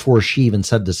before she even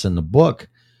said this in the book,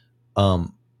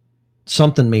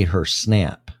 something made her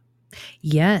snap.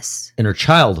 Yes. In her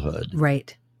childhood.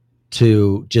 Right.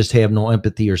 To just have no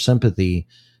empathy or sympathy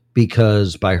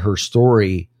because by her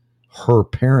story, her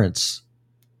parents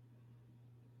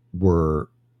were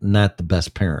not the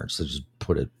best parents. To just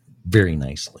put it very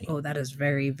nicely. Oh, that is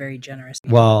very, very generous.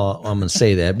 Well, I'm going to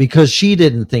say that because she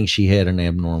didn't think she had an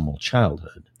abnormal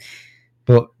childhood.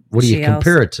 But what do you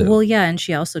compare it to? Well, yeah, and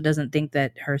she also doesn't think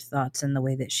that her thoughts and the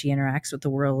way that she interacts with the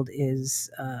world is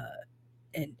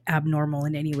abnormal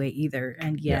in any way either.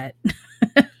 And yet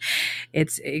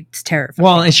it's terrifying.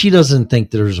 Well, and she doesn't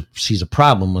think she's a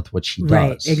problem with what she does.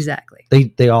 Right, exactly.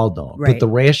 They all don't. Right. But the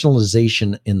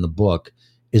rationalization in the book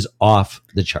is off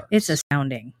the charts. It's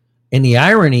astounding. And the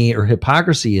irony or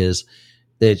hypocrisy is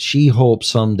that she hopes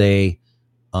someday,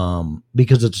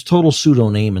 because it's a total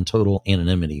pseudonym and total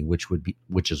anonymity,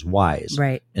 which is wise,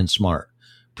 right, and smart,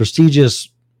 prestigious,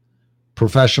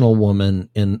 professional woman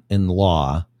in the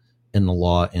law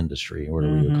industry, or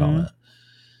whatever you call it.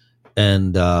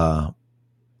 And I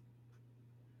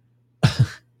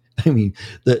mean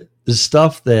the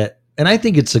stuff that, and I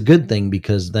think it's a good thing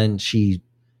because then she's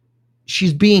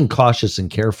being cautious and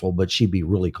careful, but she'd be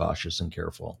really cautious and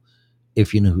careful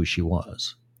if you knew who she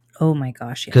was. Oh my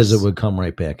gosh, yes. Because it would come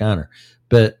right back on her.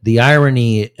 But the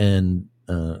irony and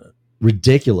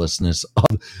ridiculousness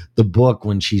of the book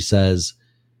when she says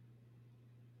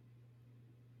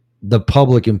the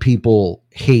public and people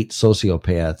hate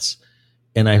sociopaths,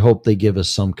 and I hope they give us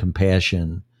some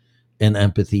compassion and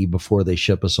empathy before they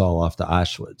ship us all off to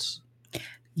Auschwitz.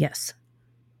 Yes.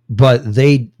 But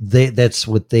they that's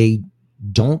what they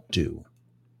don't do.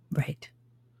 Right.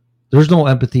 There's no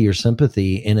empathy or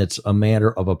sympathy, and it's a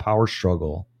matter of a power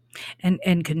struggle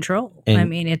and control. I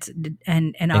mean, it's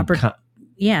and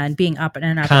being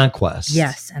conquest.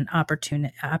 Yes, and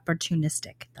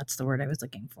opportunistic. That's the word I was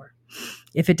looking for.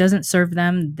 If it doesn't serve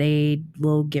them, they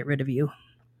will get rid of you.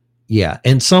 Yeah,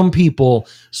 and some people.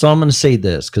 So I'm going to say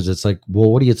this because it's like,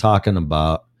 well, what are you talking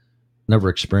about? Never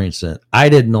experienced it. I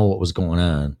didn't know what was going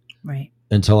on, right,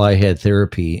 until I had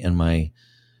therapy, and my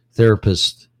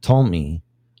therapist told me,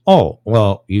 oh,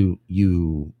 well,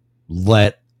 you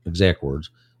let a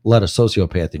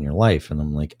sociopath in your life. And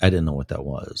I'm like, I didn't know what that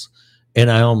was. And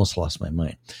I almost lost my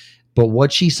mind. But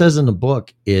what she says in the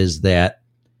book is that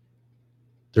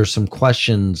there's some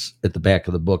questions at the back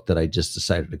of the book that I just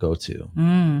decided to go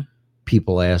to.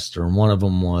 people asked her, and one of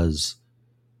them was,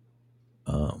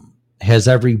 has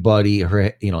everybody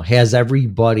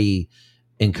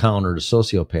encountered a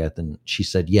sociopath? And she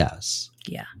said yes.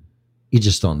 Yeah. You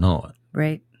just don't know it.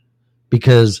 Right.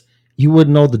 Because you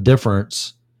wouldn't know the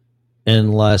difference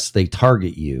unless they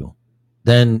target you.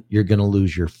 Then you're going to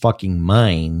lose your fucking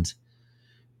mind,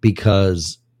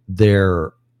 because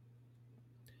their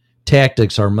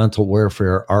tactics are mental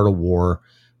warfare, art of war,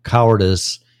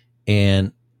 cowardice,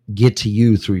 and get to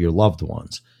you through your loved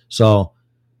ones. So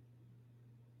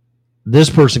this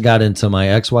person got into my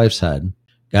ex-wife's head,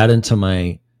 got into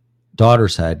my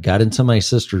daughter's head, got into my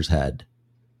sister's head,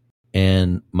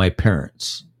 and my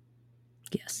parents.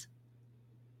 Yes.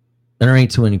 There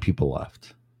ain't too many people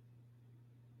left.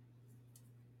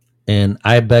 And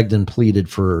I begged and pleaded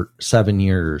for 7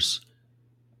 years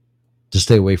to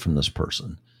stay away from this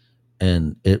person.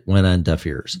 And it went on deaf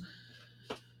ears.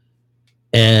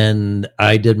 And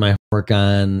I did my homework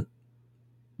on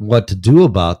what to do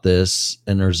about this.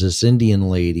 And there's this Indian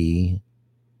lady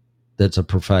that's a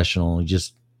professional. You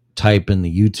just type in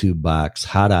the YouTube box,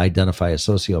 how to identify a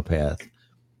sociopath.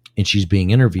 And she's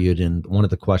being interviewed. And one of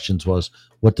the questions was,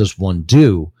 what does one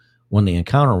do when they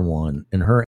encounter one? And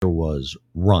her answer was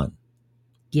run.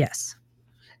 Yes.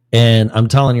 And I'm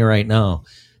telling you right now,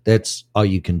 that's all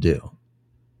you can do.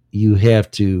 You have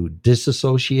to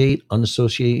disassociate,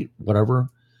 unassociate, whatever,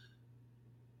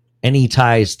 any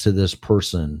ties to this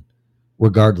person,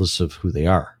 regardless of who they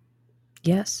are.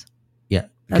 Yes. Yeah.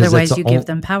 Otherwise, you give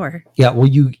them power. Yeah. Well,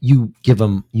 you give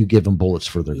them bullets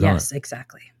for their gun. Yes,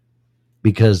 exactly.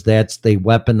 Because they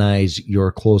weaponize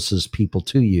your closest people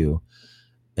to you.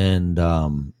 And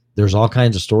there's all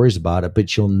kinds of stories about it,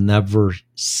 but you'll never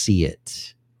see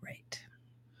it. Right.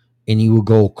 And you will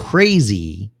go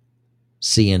crazy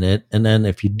seeing it. And then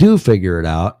if you do figure it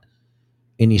out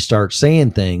and you start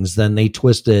saying things, then they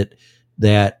twist it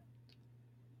that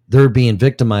they're being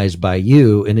victimized by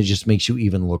you, and it just makes you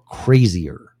even look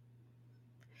crazier.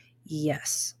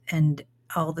 Yes. And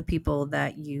all the people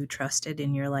that you trusted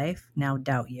in your life now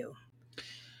doubt you.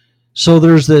 So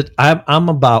there's that. I'm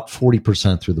about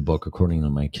 40% through the book, according to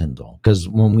my Kindle, because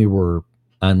when we were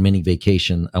on mini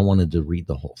vacation, I wanted to read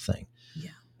the whole thing.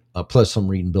 Yeah. Plus, I'm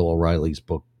reading Bill O'Reilly's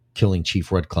book, Killing Chief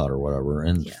Red Cloud or whatever,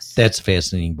 and that's a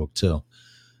fascinating book too.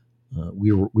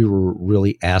 We were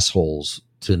really assholes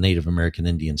to Native American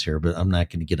Indians here, but I'm not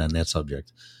going to get on that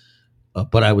subject.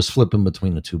 But I was flipping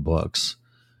between the two books,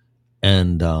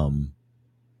 and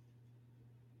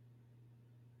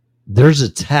there's a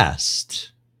test.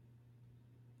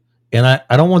 And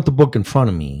I don't want the book in front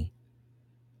of me.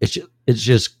 It's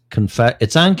just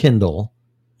it's on Kindle,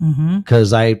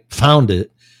 because I found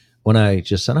it when I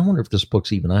just said, I wonder if this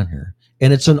book's even on here.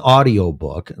 And it's an audio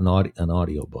book, an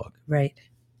audio book. Right.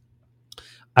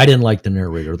 I didn't like the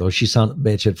narrator though. She sounded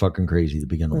batshit fucking crazy to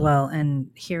begin with. Well, and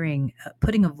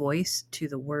putting a voice to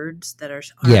the words that are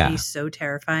already so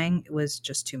terrifying was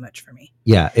just too much for me.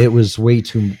 Yeah, it was way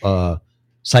too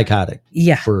psychotic.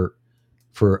 Yeah. For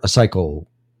a psycho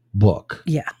book.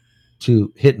 Yeah.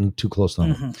 Hitting too close to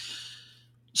home.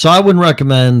 So I wouldn't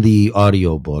recommend the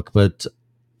audio book, but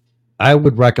I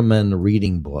would recommend the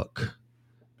reading book,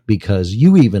 because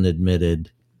you even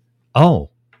admitted, oh,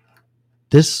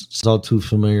 this is all too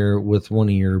familiar with one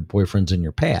of your boyfriends in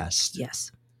your past.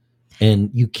 Yes. And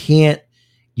you can't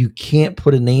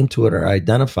put a name to it or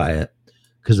identify it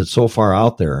because it's so far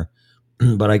out there.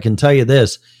 But I can tell you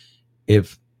this,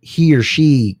 if he or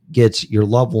she gets your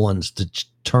loved ones to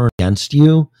turn against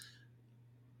you,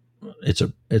 it's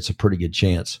a pretty good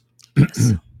chance.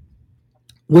 Yes.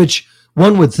 Which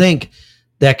one would think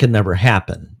that could never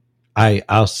happen.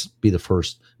 I'll be the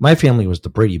first. My family was the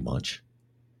Brady Bunch,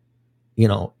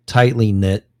 tightly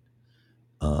knit,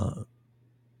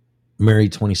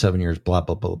 married 27 years, blah,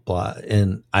 blah, blah, blah.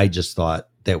 And I just thought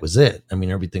that was it. I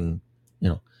mean, everything,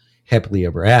 happily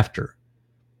ever after.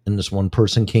 And this one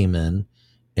person came in,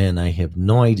 and I have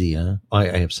no idea.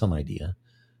 I have some idea,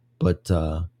 but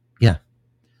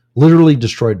literally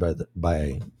destroyed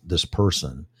by this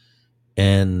person,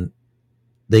 and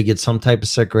they get some type of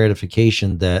sick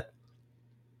gratification that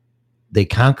they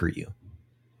conquer you.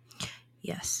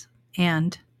 Yes.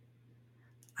 And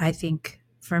I think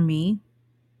for me,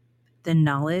 the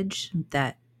knowledge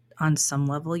that on some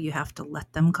level you have to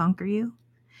let them conquer you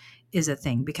is a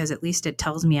thing, because at least it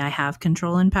tells me I have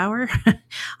control and power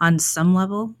on some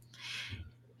level.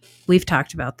 We've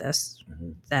talked about this,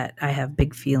 that I have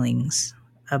big feelings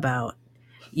about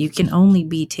you can only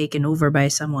be taken over by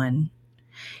someone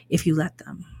if you let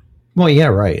them. Well, yeah,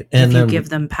 right. And if you give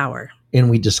them power. And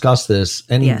we discussed this.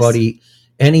 Anybody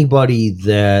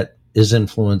that is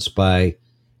influenced by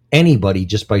anybody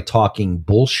just by talking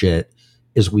bullshit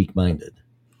is weak-minded.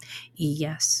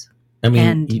 Yes. I mean,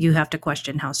 and you have to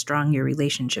question how strong your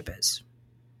relationship is.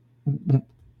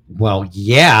 Well,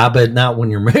 yeah, but not when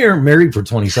you're married for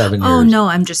 27 years. Oh, no,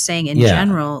 I'm just saying in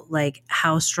general, like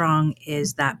how strong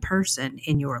is that person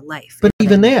in your life? But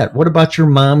even that, what about your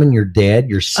mom and your dad,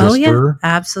 your sister? Oh, yeah,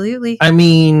 absolutely. I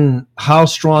mean, how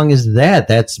strong is that?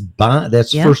 That's bond.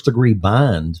 That's first degree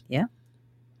bond. Yeah.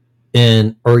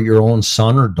 Or your own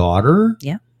son or daughter.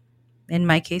 Yeah. In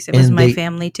my case, it was my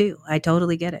family too. I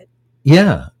totally get it.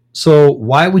 Yeah. So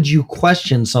why would you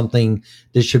question something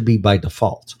that should be by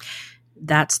default?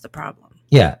 That's the problem.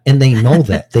 Yeah. And they know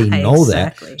that. They know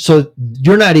exactly. that. So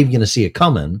you're not even going to see it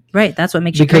coming. Right. That's what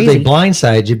makes you crazy. Because they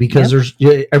blindside you because there's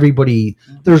everybody,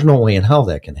 there's no way in hell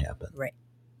that can happen. Right.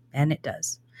 And it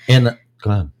does. And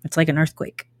go ahead. It's like an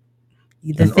earthquake.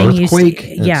 An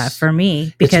earthquake? For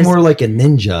me. Because it's more like a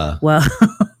ninja. Well,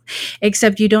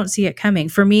 except you don't see it coming.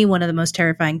 For me, one of the most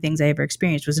terrifying things I ever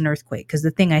experienced was an earthquake because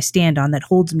the thing I stand on that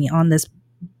holds me on this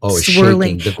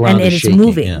swirling and it's shaking.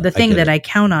 Moving. Yeah, the thing that I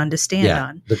count on to stand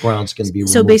on. The ground's going to be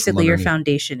removed. So basically your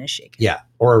foundation is shaking. Yeah.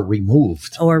 Or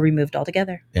removed. Or removed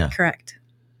altogether. Yeah. Correct.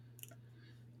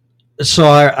 So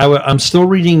I'm still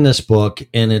reading this book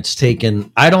and it's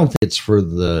taken, I don't think it's for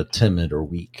the timid or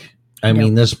weak. I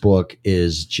mean, this book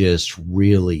is just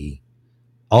really,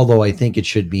 although I think it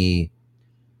should be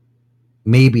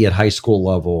maybe at high school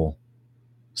level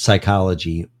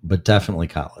psychology, but definitely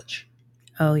college.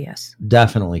 Oh, yes.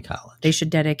 Definitely college. They should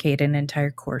dedicate an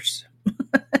entire course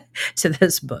to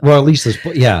this book. Well, at least this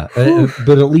book, yeah.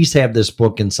 But at least have this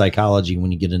book in psychology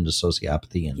when you get into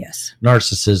sociopathy and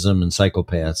narcissism and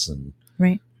psychopaths and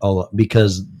all,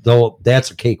 because though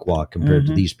that's a cakewalk compared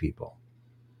to these people.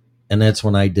 And that's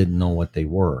when I didn't know what they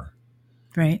were.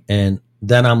 Right. And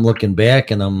then I'm looking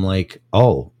back and I'm like,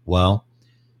 oh, well,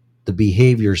 the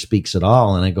behavior speaks it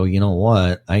all. And I go, you know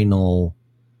what? I know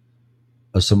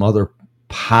of some other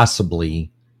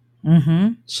possibly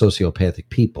sociopathic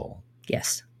people.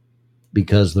 Yes.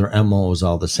 Because their MO is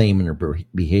all the same and their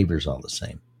behavior is all the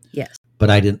same. Yes. But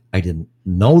I didn't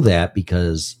know that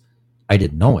because I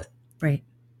didn't know it. Right.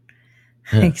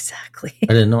 Yeah. Exactly.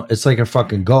 I didn't know. It's like a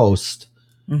fucking ghost,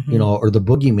 you know, or the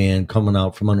boogeyman coming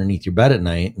out from underneath your bed at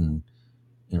night and,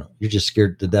 you know, you're just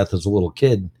scared to death as a little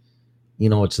kid. You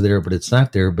know, it's there, but it's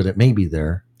not there, but it may be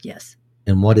there. Yes.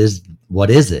 And what is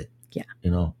it? Yeah.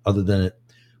 You know, other than it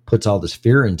puts all this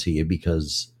fear into you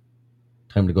because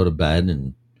time to go to bed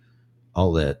and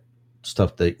all that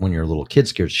stuff that when you're a little kid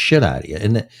scares shit out of you.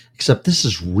 And except this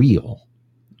is real.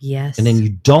 Yes. And then you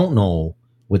don't know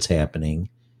what's happening.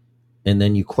 And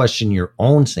then you question your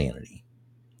own sanity.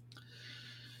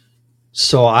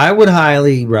 So I would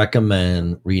highly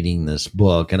recommend reading this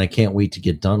book, and I can't wait to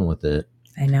get done with it.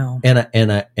 I know.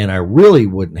 And I really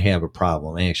wouldn't have a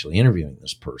problem actually interviewing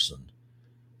this person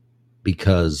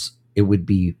because it would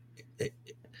be,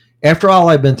 after all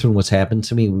I've been through and what's happened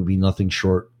to me, it would be nothing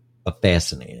short of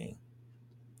fascinating.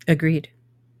 Agreed.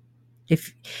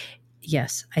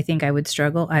 Yes, I think I would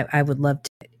struggle. I would love to.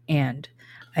 And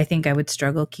I think I would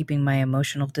struggle keeping my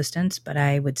emotional distance, but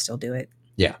I would still do it.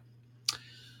 Yeah.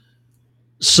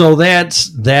 So that's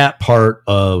that part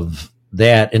of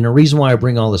that. And the reason why I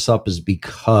bring all this up is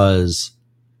because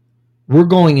we're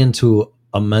going into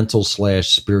a mental /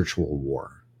 spiritual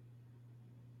war.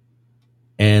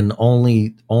 And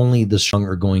only the strong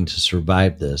are going to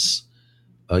survive this.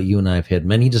 You and I have had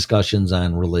many discussions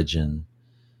on religion.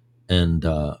 And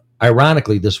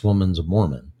ironically, this woman's a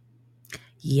Mormon.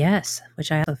 Yes,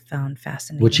 which I also found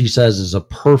fascinating. Which he says is a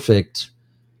perfect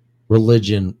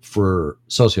religion for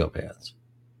sociopaths.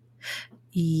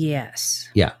 Yes.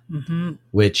 Yeah. Mm-hmm.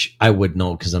 Which I would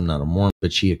know because I'm not a Mormon,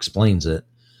 but she explains it.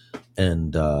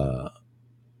 And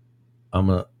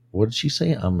what did she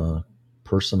say? I'm a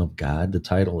person of God. The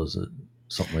title is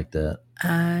something like that.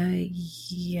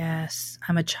 Yes.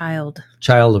 I'm a child.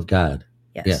 Child of God.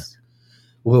 Yes. Yeah.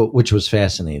 Well, which was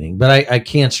fascinating. But I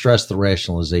can't stress the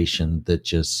rationalization that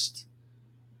just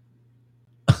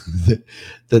that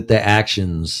the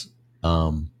actions,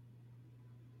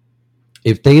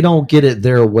 if they don't get it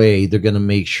their way, they're going to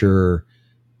make sure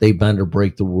they bend or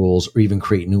break the rules or even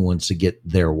create new ones to get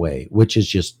their way, which is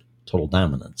just total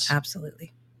dominance.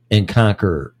 Absolutely. And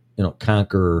conquer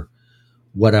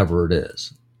whatever it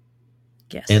is.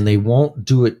 Yes. And they won't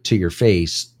do it to your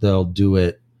face. They'll do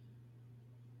it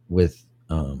with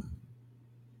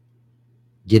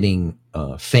getting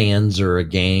fans or a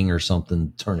gang or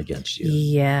something turn against you.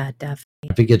 Yeah, definitely.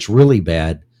 If it gets really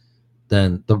bad,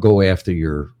 then they'll go after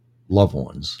your loved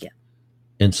ones. Yeah.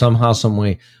 And somehow, some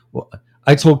way, well,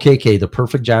 I told KK the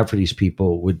perfect job for these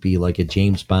people would be like a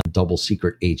James Bond double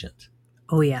secret agent.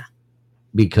 Oh yeah,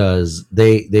 because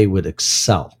they would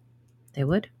excel. They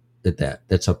would at that.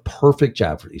 That's a perfect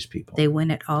job for these people. They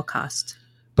win at all costs.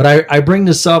 But I bring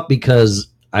this up because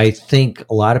I think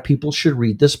a lot of people should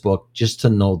read this book just to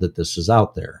know that this is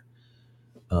out there.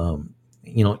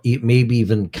 Maybe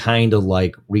even kind of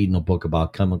like reading a book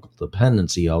about chemical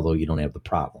dependency, although you don't have the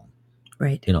problem.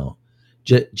 Right.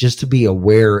 Just to be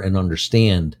aware and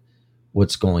understand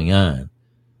what's going on.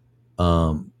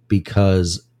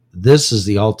 Because this is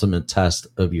the ultimate test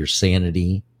of your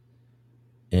sanity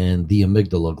and the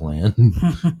amygdala gland.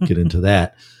 Get into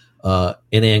that.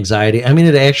 And anxiety. I mean,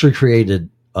 it actually created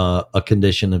a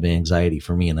condition of anxiety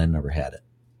for me, and I never had it.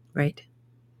 Right.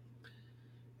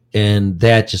 And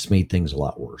that just made things a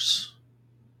lot worse.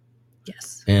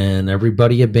 Yes. And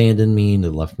everybody abandoned me and they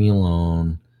left me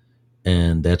alone.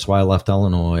 And that's why I left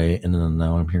Illinois. And then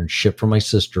now I'm hearing shit from my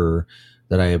sister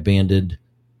that I abandoned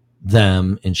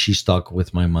them and she stuck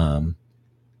with my mom.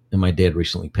 And my dad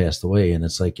recently passed away. And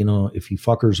it's like, if you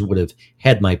fuckers would have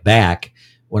had my back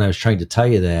when I was trying to tell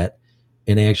you that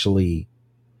and actually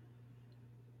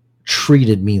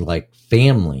treated me like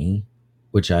family,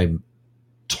 which I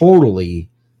totally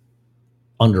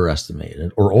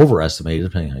underestimated or overestimated,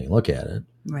 depending on how you look at it.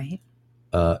 Right.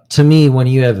 To me, when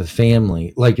you have a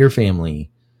family, like your family,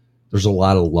 there's a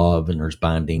lot of love and there's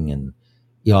bonding and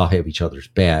you all have each other's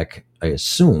back, I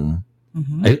assume,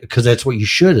 because that's what you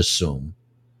should assume.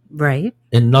 Right.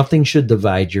 And nothing should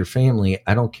divide your family.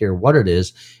 I don't care what it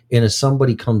is. And if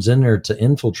somebody comes in there to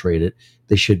infiltrate it,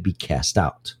 they should be cast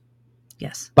out.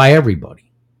 Yes. By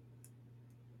everybody.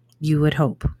 You would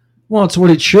hope. Well, it's what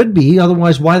it should be.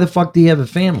 Otherwise, why the fuck do you have a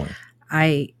family?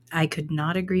 I could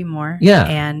not agree more. Yeah.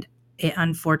 And it,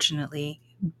 unfortunately,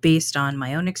 based on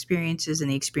my own experiences and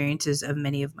the experiences of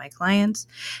many of my clients,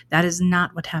 that is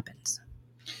not what happens.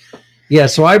 Yeah.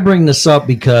 So I bring this up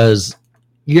because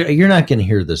you're not going to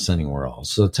hear this anywhere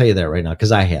else. So I'll tell you that right now,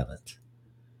 because I haven't.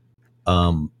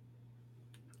 And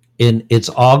it's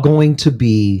all going to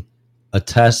be a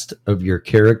test of your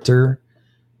character,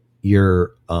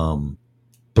 your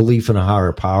belief in a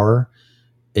higher power,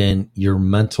 and your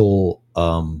mental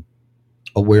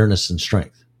awareness and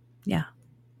strength. Yeah.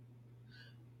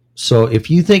 So if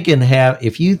you think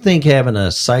having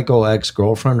a psycho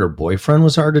ex-girlfriend or boyfriend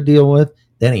was hard to deal with,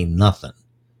 that ain't nothing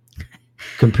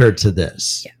compared to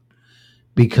this. Yeah.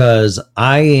 Because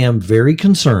I am very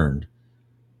concerned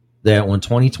that when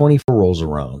 2024 rolls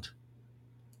around,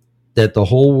 that the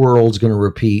whole world's going to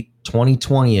repeat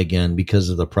 2020 again because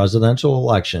of the presidential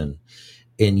election,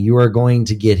 and you are going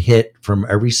to get hit from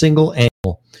every single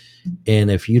angle. And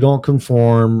if you don't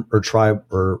conform or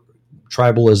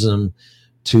tribalism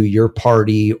to your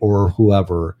party or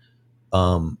whoever,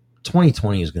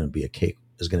 2020 is going to be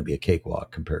a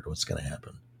cakewalk compared to what's going to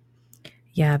happen.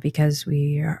 Yeah, because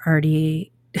we are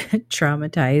already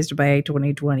traumatized by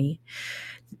 2020.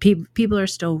 People are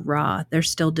still raw. There's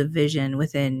still division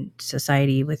within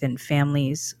society, within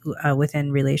families,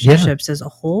 within relationships as a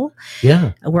whole.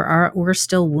 Yeah, we're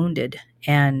still wounded,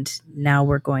 and now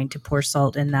we're going to pour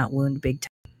salt in that wound big time.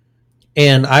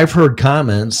 And I've heard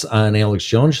comments on Alex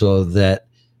Jones' show that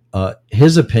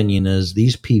his opinion is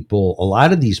these people, a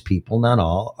lot of these people, not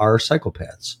all, are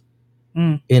psychopaths.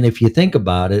 And if you think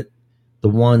about it, the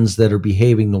ones that are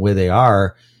behaving the way they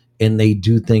are, and they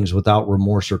do things without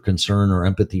remorse or concern or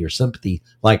empathy or sympathy,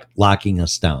 like locking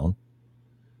us down,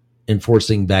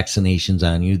 enforcing vaccinations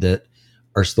on you that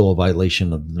are still a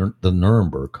violation of the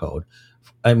Nuremberg Code.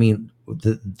 I mean,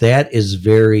 that is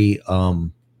very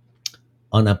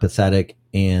unempathetic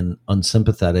and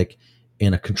unsympathetic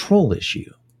and a control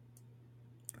issue.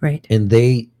 Right. And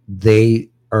they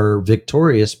are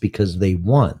victorious because they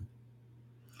won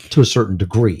to a certain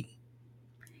degree.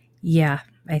 Yeah,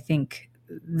 I think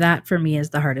that for me is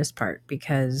the hardest part,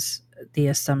 because the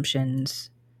assumptions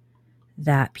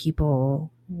that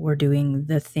people were doing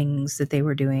the things that they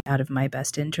were doing out of my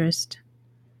best interest,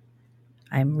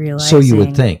 I'm realizing. So you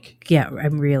would think. Yeah,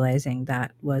 I'm realizing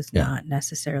that was not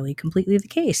necessarily completely the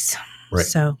case. Right.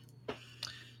 So.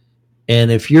 And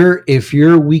if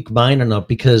you're weak-minded enough,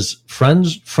 because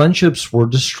friendships were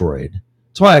destroyed.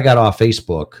 That's why I got off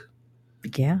Facebook.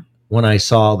 Yeah. When I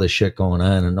saw the shit going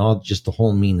on and all just the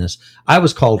whole meanness, I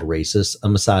was called racist, a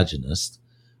misogynist,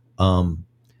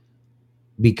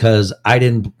 because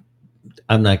I'm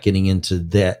not getting into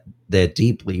that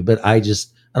deeply, but I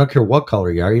don't care what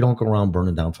color you are. You don't go around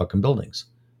burning down fucking buildings,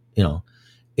 and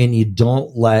you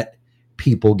don't let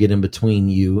people get in between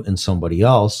you and somebody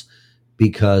else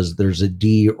because there's a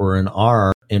D or an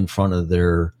R in front of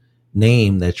their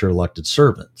name that you're elected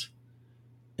servant.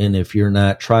 And if you're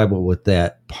not tribal with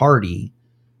that party,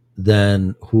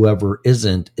 then whoever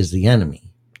isn't is the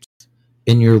enemy.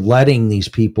 And you're letting these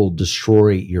people destroy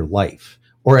your life,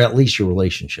 or at least your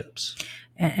relationships.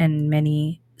 And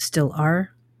many still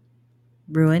are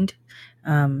ruined.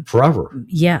 Forever.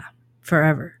 Yeah,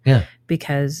 forever. Yeah.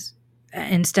 Because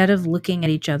instead of looking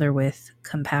at each other with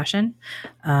compassion,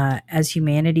 as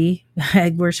humanity,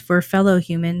 we're fellow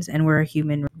humans, and we're a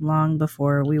human long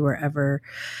before we were ever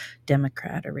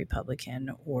Democrat or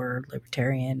Republican or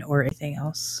Libertarian or anything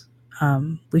else.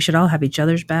 We should all have each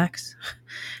other's backs.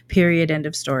 Period. End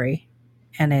of story.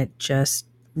 And it just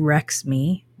wrecks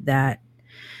me that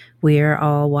we're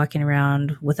all walking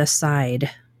around with a side.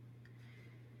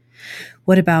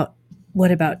 What about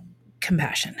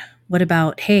compassion? What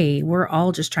about, hey, we're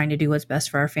all just trying to do what's best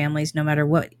for our families, no matter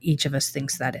what each of us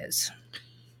thinks that is.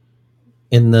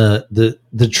 And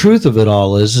the truth of it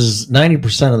all is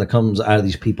 90% of that comes out of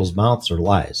these people's mouths are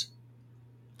lies.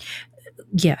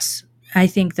 Yes. I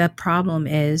think the problem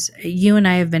is, you and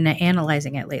I have been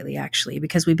analyzing it lately, actually,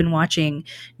 because we've been watching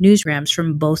newsgrams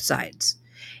from both sides,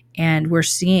 and we're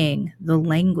seeing the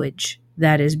language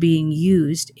that is being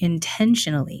used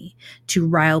intentionally to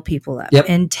rile people up,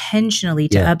 intentionally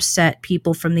to upset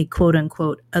people from the quote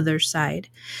unquote other side.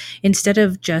 Instead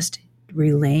of just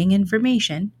relaying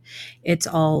information, it's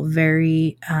all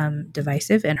very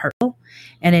divisive and hurtful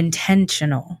and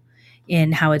intentional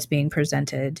in how it's being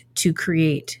presented to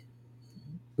create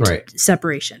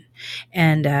separation.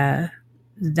 And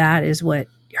that is what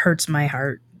hurts my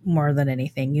heart more than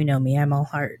anything. You know me, I'm all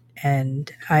heart.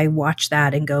 And I watch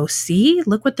that and go, see,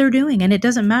 look what they're doing. And it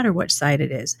doesn't matter which side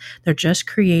it is. They're just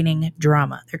creating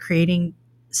drama. They're creating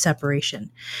separation.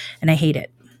 And I hate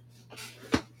it.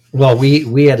 Well,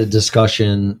 we had a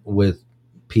discussion with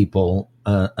people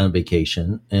on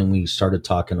vacation, and we started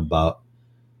talking about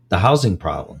the housing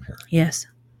problem here. Yes.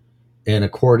 And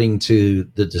according to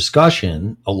the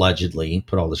discussion, allegedly,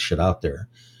 put all this shit out there,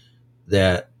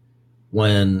 that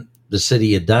when the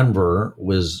city of Denver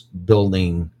was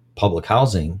building public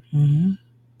housing,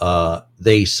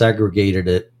 they segregated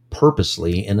it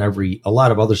purposely, and a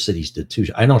lot of other cities did too.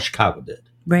 I know Chicago did.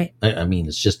 Right. I mean,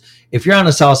 it's just, if you're on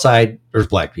the south side, there's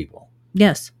black people.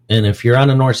 Yes. And if you're on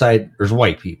the north side, there's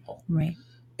white people. Right.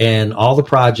 And all the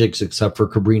projects except for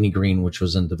Cabrini Green, which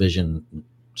was in Division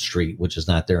Street, which is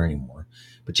not there anymore.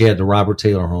 But you had the Robert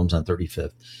Taylor homes on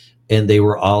 35th. And they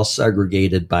were all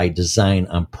segregated by design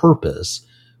on purpose,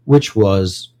 which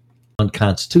was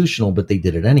unconstitutional, but they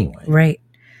did it anyway. Right.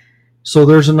 So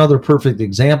there's another perfect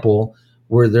example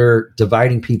where they're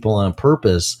dividing people on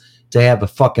purpose to have a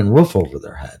fucking roof over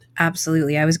their head.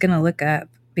 Absolutely. I was going to look up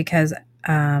because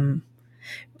I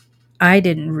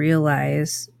didn't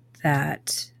realize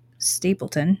that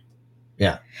Stapleton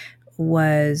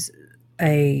was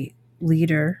a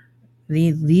leader,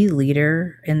 the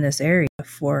leader in this area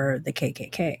for the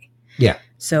KKK. Yeah.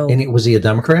 So, and was he a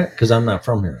Democrat? Because I'm not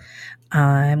from here.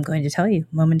 I'm going to tell you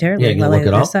momentarily. Yeah, you while look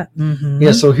it up. Mm-hmm.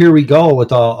 Yeah, so here we go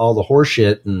with all the horse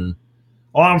shit and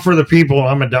I'm for the people.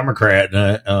 I'm a Democrat,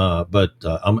 but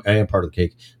I am part of the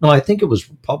KKK. No, I think it was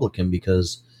Republican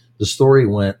because the story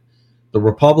went the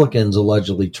Republicans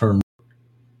allegedly turned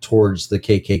towards the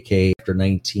KKK after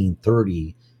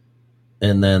 1930,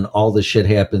 and then all this shit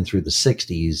happened through the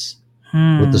 60s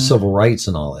with the civil rights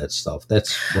and all that stuff.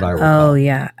 That's what I recall. Oh,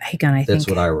 yeah. I That's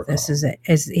what I recall. This is it.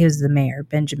 He was the mayor,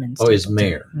 Benjamin Stapleton. Oh, he's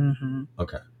mayor. Mm-hmm.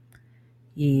 Okay.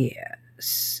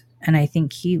 Yes. And I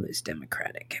think he was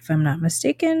Democratic, if I'm not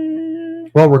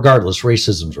mistaken. Well, regardless,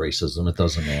 racism's racism. It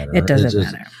doesn't matter. It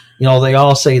doesn't matter. They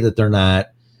all say that they're not.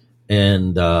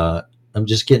 And I'm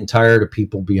just getting tired of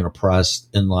people being oppressed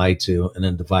and lied to and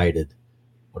then divided.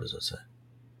 What does it say?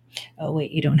 Oh,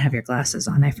 wait, you don't have your glasses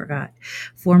on. I forgot.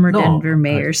 Former Denver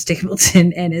Mayor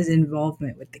Stapleton and his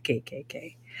involvement with the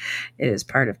KKK. It is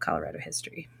part of Colorado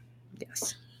history.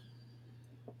 Yes.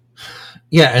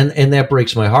 Yeah, and that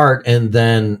breaks my heart. And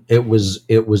then it was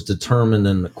determined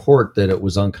in the court that it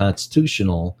was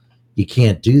unconstitutional. You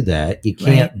can't do that. You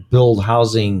can't build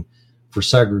housing for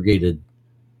segregated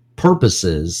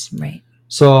purposes. Right.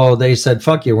 So they said,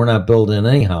 fuck you, we're not building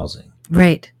any housing.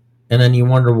 Right. And then you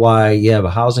wonder why you have a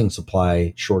housing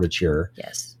supply shortage here.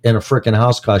 Yes. And a freaking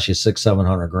house costs you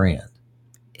 $600,000-$700,000.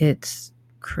 It's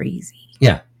crazy.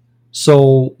 Yeah.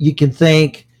 So you can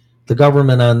thank the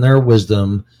government on their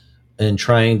wisdom and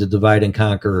trying to divide and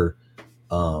conquer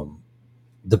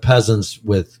the peasants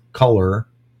with color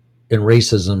and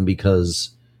racism because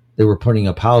they were putting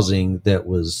up housing that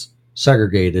was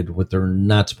segregated, what they're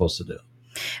not supposed to do.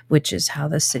 Which is how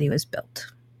the city was built.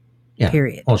 Yeah.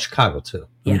 Period. Well, Chicago too.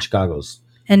 Yeah. I mean, Chicago's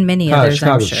and many others.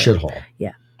 Chicago's I'm sure. a shithole.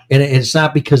 Yeah. And it's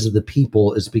not because of the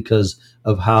people, it's because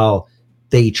of how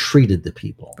they treated the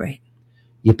people. Right.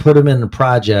 You put them in the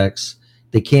projects,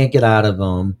 they can't get out of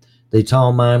them. They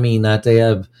tell mommy not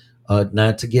to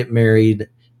get married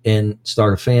and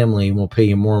start a family, and we'll pay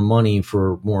you more money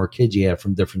for more kids you have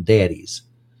from different daddies.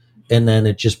 And then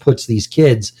it just puts these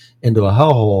kids into a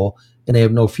hellhole, and they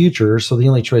have no future. So the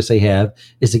only choice they have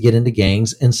is to get into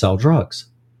gangs and sell drugs.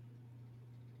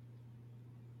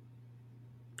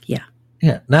 Yeah.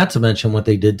 Yeah. Not to mention what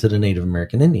they did to the Native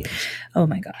American Indians. Oh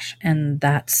my gosh. And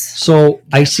that's... So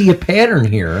I see a pattern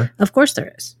here. Of course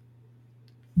there is.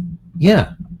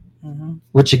 Yeah. Mm-hmm.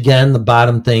 Which again, the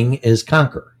bottom thing is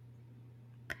conquer.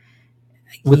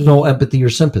 With no empathy or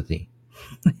sympathy.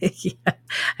 Yeah.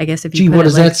 I guess if you... Gee, what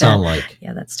does that sound like?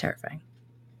 Yeah, that's terrifying.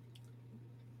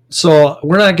 So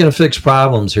we're not going to fix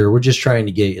problems here. We're just trying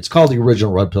to get... It's called the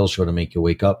Original Red Pill Show to make you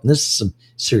wake up. And this is some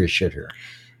serious shit here.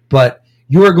 But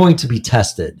you are going to be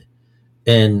tested.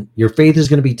 And your faith is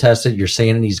going to be tested. Your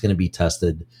sanity is going to be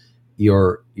tested.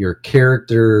 Your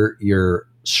character, your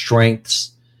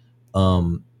strengths.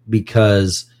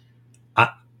 Because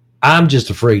I'm just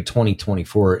afraid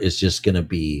 2024 is just going to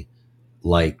be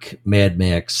like Mad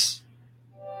Max.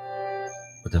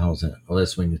 What the hell is that? Oh,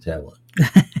 that's my new tablet.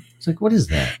 It's like, what is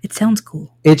that? It sounds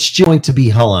cool. It's going to be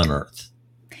hell on earth.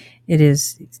 It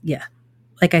is. Yeah.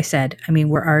 Like I said, I mean,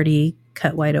 we're already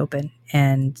cut wide open,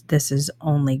 and this is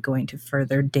only going to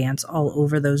further dance all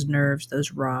over those nerves,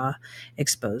 those raw,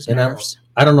 exposed nerves.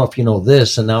 I don't know if you know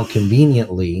this, and now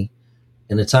conveniently,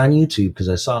 and it's on YouTube because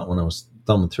I saw it when I was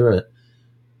thumbing through it.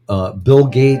 Bill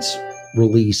Gates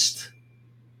released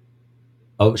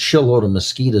a shitload of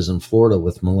mosquitoes in Florida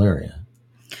with malaria.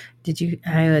 Did you?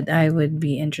 I would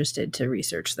be interested to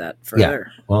research that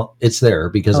further. Yeah, well, it's there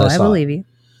because I saw. I believe you.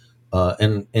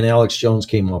 And Alex Jones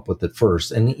came up with it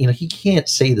first, and he can't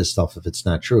say this stuff if it's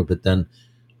not true. But then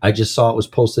I just saw it was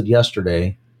posted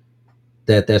yesterday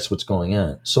that that's what's going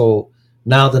on. So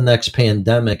now the next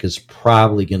pandemic is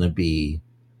probably going to be,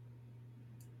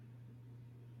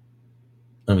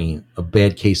 I mean, a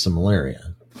bad case of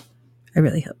malaria. I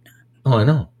really hope not. Oh, I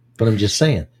know. But I'm just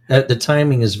saying that the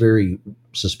timing is very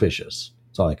suspicious.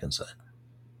 That's all I can say.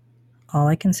 All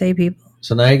I can say, people.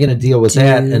 So now you're going to deal with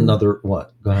that and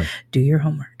what? Go ahead. Do your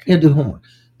homework. Yeah, do homework.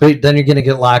 But then you're going to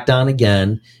get locked down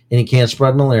again, and you can't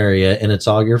spread malaria, and it's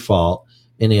all your fault,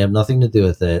 and you have nothing to do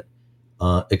with it,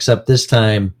 except this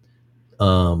time.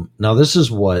 Now, this is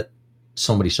what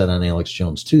somebody said on Alex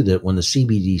Jones, too, that when the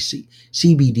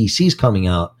CBDC is coming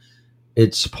out,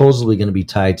 it's supposedly going to be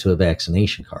tied to a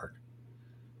vaccination card.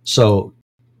 So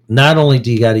not only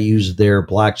do you got to use their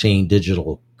blockchain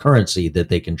digital currency that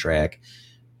they can track,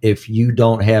 if you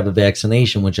don't have a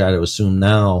vaccination, which I assume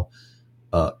now,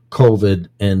 COVID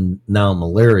and now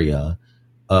malaria,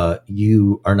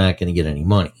 you are not going to get any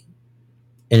money.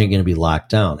 And you're going to be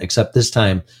locked down. Except this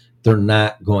time, they're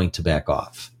not going to back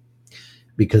off.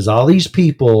 Because all these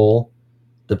people,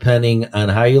 depending on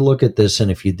how you look at this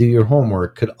and if you do your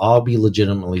homework, could all be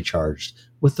legitimately charged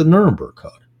with the Nuremberg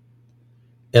Code.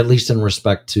 At least in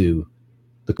respect to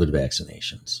the COVID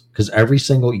vaccinations. Because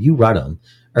you read them,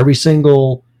 every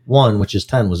single one, which is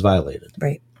 10, was violated.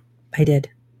 Right. I did.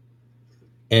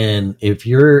 And if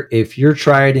you're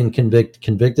tried and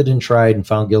convicted and tried and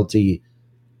found guilty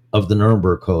of the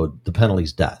Nuremberg Code, the penalty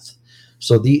is death.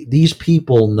 So these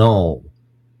people know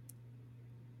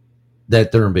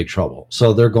that they're in big trouble.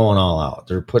 So they're going all out.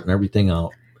 They're putting everything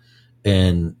out.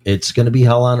 And it's going to be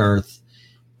hell on earth.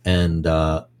 And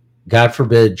God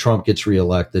forbid Trump gets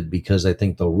reelected, because I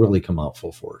think they'll really come out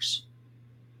full force.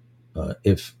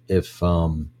 If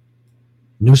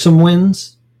Newsom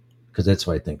wins, because that's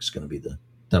who I think is going to be the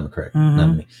Democratic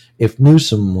nominee. If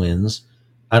Newsom wins,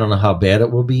 I don't know how bad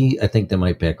it will be. I think they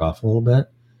might back off a little bit,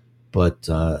 but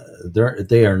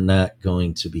they are not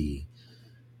going to be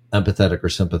empathetic or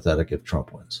sympathetic if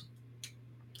Trump wins,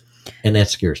 and that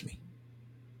scares me.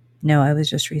 No, I was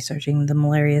just researching the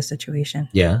malaria situation.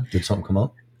 Yeah, did something come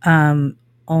up?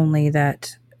 Only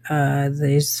that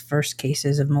these first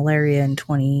cases of malaria in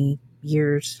 20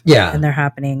 years. Yeah. And they're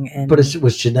happening. But it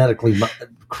was genetically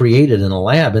created in a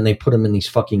lab, and they put them in these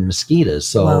fucking mosquitoes.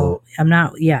 So well, I'm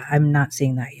not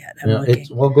seeing that yet. I'm looking.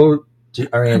 Go to,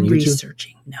 are you on YouTube?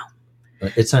 Researching. No.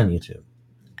 It's on YouTube.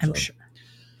 I'm sure.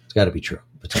 It's got to be true.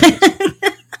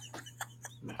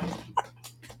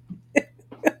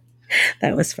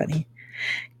 That was funny,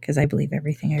 because I believe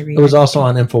everything I read. It was also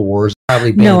on InfoWars.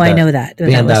 Probably banned I know that.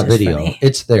 Banned that video. Funny.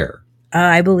 It's there.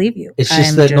 I believe you. It's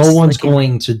just that no one's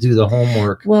going to do the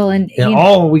homework. Well, and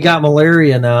we got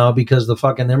malaria now because the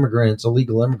fucking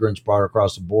illegal immigrants brought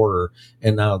across the border,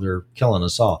 and now they're killing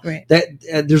us all. Right. That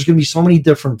there's going to be so many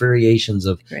different variations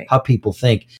of how people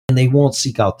think, and they won't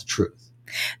seek out the truth.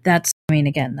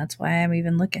 Again, that's why I'm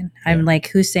even looking. I'm like,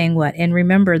 who's saying what? And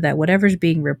remember that whatever's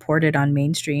being reported on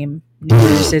mainstream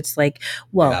news, it's like,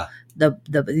 well,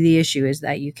 the issue is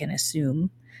that you can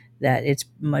assume that it's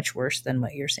much worse than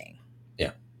what you're saying.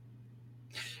 Yeah.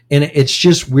 And it's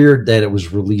just weird that it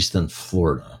was released in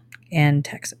Florida. And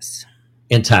Texas.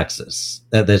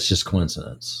 That's just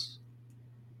coincidence.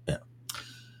 Yeah.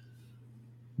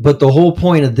 But the whole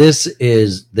point of this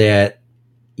is that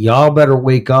y'all better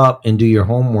wake up and do your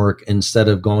homework instead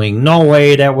of going, no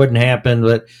way, that wouldn't happen.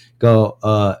 But go,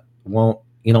 well,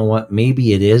 you know what?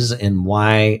 Maybe it is, and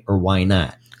why or why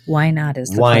not? Why not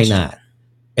is the question. Why not?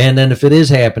 And then if it is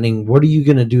happening, what are you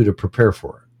going to do to prepare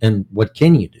for it? And what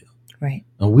can you do? Right.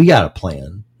 And we got a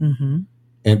plan. Mm-hmm.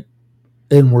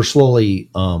 And we're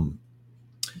slowly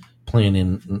planning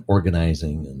and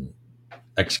organizing and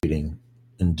executing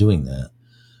and doing that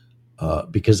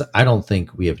because I don't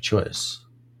think we have a choice.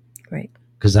 Right.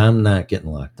 Because I'm not getting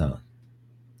locked down.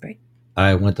 Right.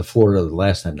 I went to Florida the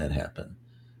last time that happened,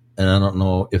 and I don't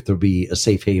know if there'll be a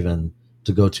safe haven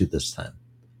to go to this time.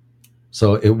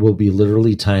 So it will be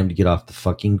literally time to get off the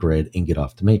fucking grid and get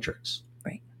off the matrix.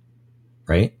 Right.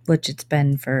 Right? Which it's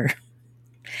been for,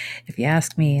 if you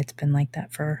ask me, it's been like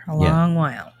that for a long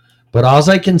while. But all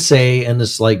I can say, and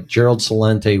it's like Gerald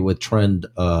Celente with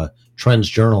Trends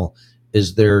Journal,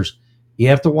 is you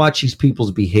have to watch these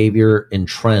people's behavior and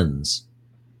trends.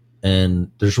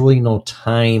 And there's really no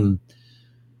time.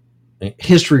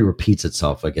 History repeats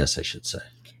itself, I guess I should say.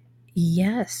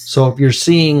 Yes. So if you're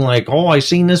seeing like, I've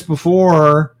seen this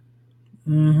before,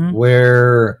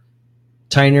 where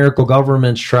tyrannical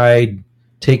governments tried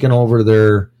taking over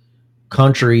their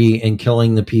country and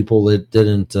killing the people that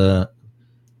didn't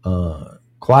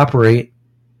cooperate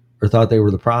or thought they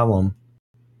were the problem,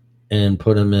 and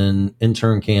put them in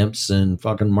intern camps and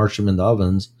fucking march them into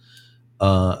ovens.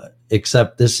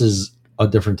 Except this is a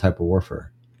different type of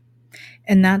warfare.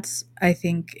 And that's, I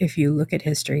think, if you look at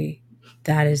history,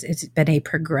 it's been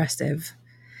progressive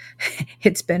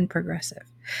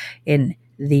in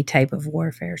the type of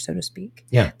warfare, so to speak.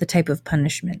 Yeah. The type of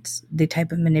punishments, the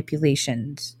type of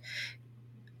manipulations.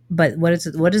 But what is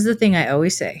the thing I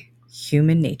always say?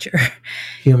 Human nature.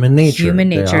 Human nature.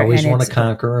 They always and want to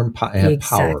conquer and have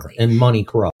power, and money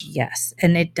corrupts. Yes.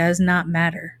 And it does not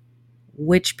matter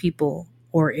which people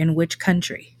or in which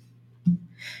country.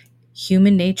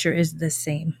 Human nature is the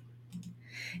same.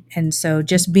 And so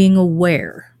just being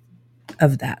aware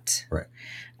of that.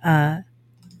 Right.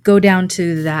 Go down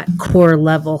to that core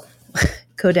level.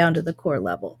 Go down to the core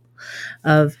level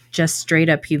of just straight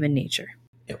up human nature.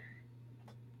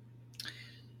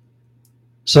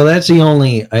 So that's the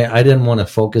only, I didn't want to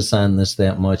focus on this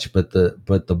that much, but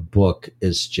the book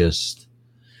is just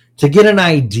to get an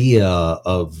idea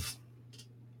of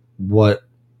what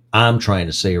I'm trying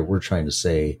to say or we're trying to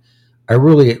say. I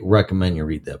really recommend you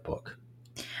read that book.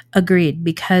 Agreed,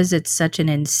 because it's such an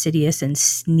insidious and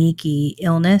sneaky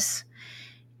illness.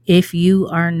 If you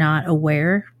are not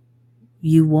aware,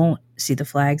 you won't see the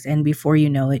flags, and before you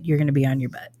know it, you're going to be on your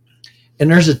butt. And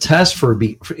there's a test for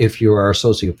if you are a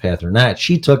sociopath or not.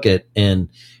 She took it and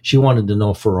she wanted to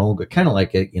know for her own good, kind of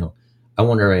like it. I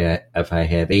wonder if I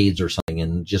have AIDS or something,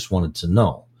 and just wanted to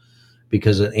know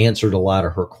because it answered a lot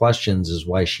of her questions as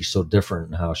why she's so different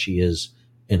and how she is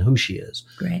and who she is.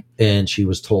 Right. And she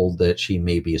was told that she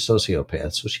may be a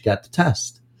sociopath, so she got the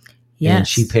test. Yes. And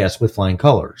she passed with flying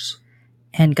colors.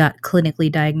 And got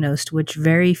clinically diagnosed, which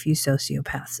very few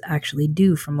sociopaths actually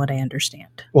do, from what I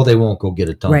understand. Well, they won't go get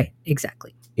it done. Right,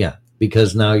 exactly. Yeah,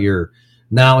 because now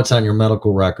it's on your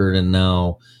medical record, and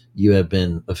now you have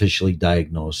been officially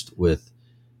diagnosed with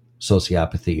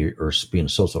sociopathy or being a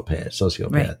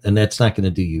sociopath, right. And that's not going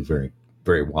to do you very,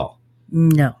 very well.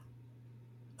 No.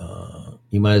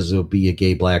 You might as well be a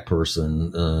gay black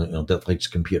person, that likes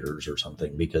computers or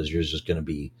something, because you're just going to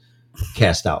be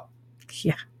cast out.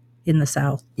 Yeah. In the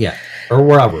South. Yeah. Or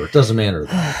wherever. It doesn't matter.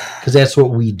 Because that's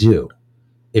what we do.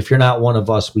 If you're not one of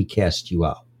us, we cast you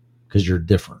out because you're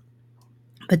different.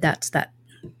 But that's that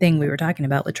thing we were talking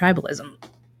about with tribalism.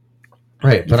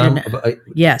 Right. But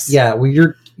yes. Yeah. Well,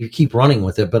 you keep running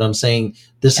with it, but I'm saying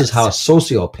this is how a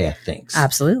sociopath thinks.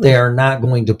 Absolutely. They are not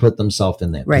going to put themselves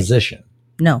in that position.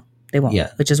 No, they won't.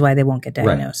 Yeah. Which is why they won't get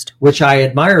diagnosed. Right. Which I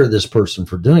admire this person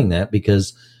for doing that,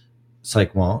 because it's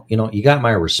like, well, you got my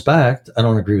respect. I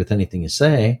don't agree with anything you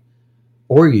say,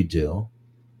 or you do,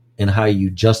 and how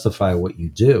you justify what you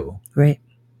do. Right.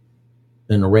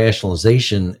 and the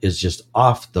rationalization is just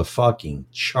off the fucking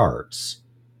charts.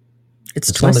 It's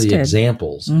and twisted. Some of the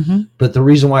examples. Mm-hmm. But the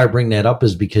reason why I bring that up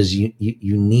is because you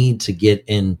need to get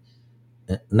in,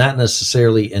 not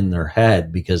necessarily in their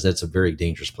head, because that's a very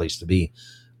dangerous place to be,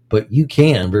 but you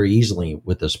can very easily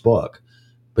with this book,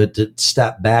 but to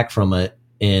step back from it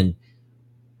and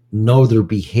know their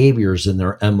behaviors and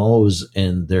their MOs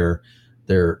and their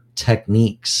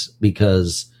techniques,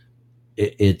 because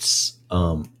it's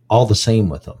all the same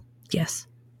with them. Yes.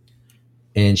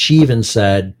 And she even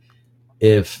said,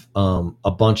 if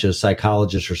a bunch of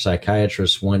psychologists or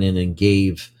psychiatrists went in and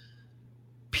gave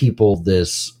people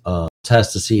this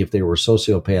test to see if they were a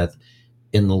sociopath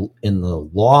in the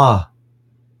law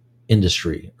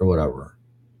industry or whatever,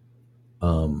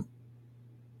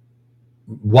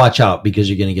 watch out, because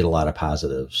you're going to get a lot of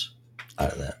positives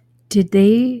out of that.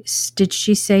 Did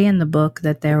she say in the book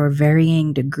that there were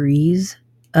varying degrees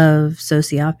of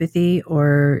sociopathy,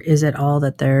 or is it all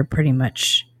that they're pretty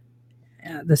much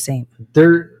the same?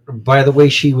 By the way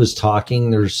she was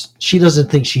talking, she doesn't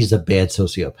think she's a bad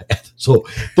sociopath. So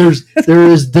there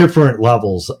is different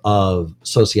levels of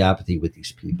sociopathy with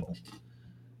these people.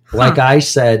 Like I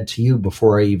said to you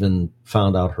before I even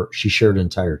found out she shared an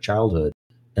entire childhood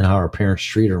and how her parents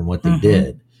treat her and what they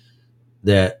did,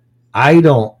 that I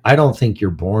don't think you're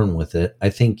born with it. I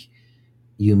think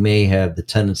you may have the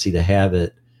tendency to have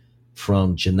it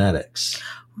from genetics.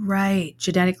 Right.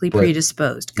 Genetically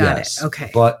predisposed. Got it.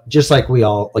 Okay. But just like we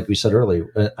said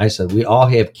earlier, I said, we all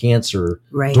have cancer,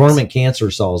 dormant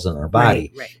cancer cells in our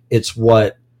body. Right. It's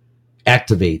what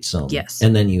activates them. Yes.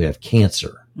 And then you have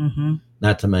cancer. Mm-hmm.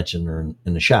 Not to mention they're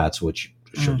in the shots, which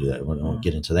she'll do that. We won't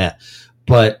get into that.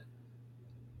 But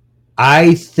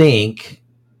I think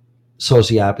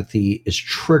sociopathy is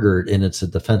triggered, and it's a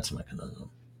defense mechanism.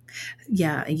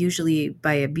 Yeah, usually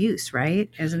by abuse, right?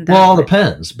 Isn't that? Well, it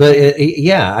depends. But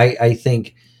I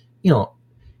think,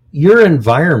 your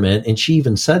environment, and she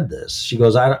even said this, she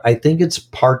goes, I think it's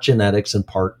part genetics and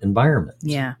part environment.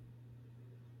 Yeah.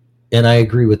 And I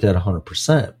agree with that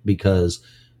 100%, because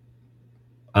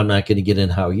I'm not going to get in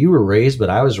how you were raised, but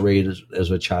I was raised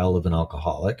as a child of an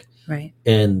alcoholic. Right.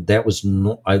 And that was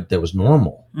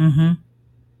normal. Mm-hmm.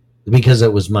 Because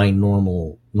it was my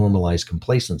normalized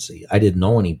complacency. I didn't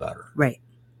know any better. Right.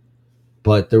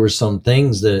 But there were some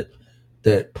things that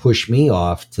pushed me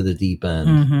off to the deep end.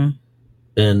 Mm-hmm.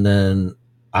 And then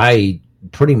I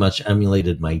pretty much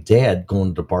emulated my dad,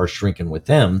 going to bars, drinking with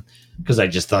him, because I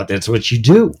just thought that's what you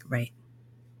do. Right.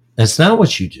 That's not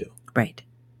what you do. Right.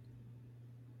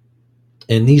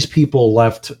 And these people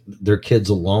left their kids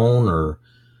alone, or,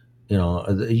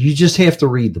 you just have to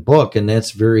read the book. And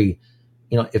that's very,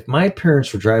 if my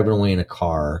parents were driving away in a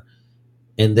car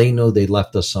and they know they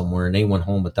left us somewhere and they went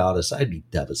home without us, I'd be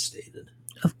devastated.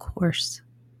 Of course.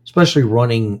 Especially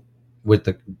running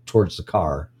towards the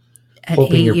car, at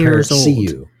hoping your parents old. see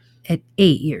you. At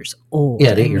 8 years old. Yeah,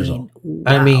 at 8 years old.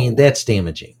 Wow. I mean, that's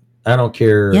damaging. I don't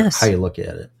care how you look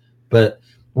at it. But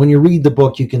when you read the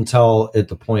book, you can tell at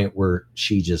the point where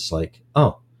she just like,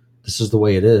 oh, this is the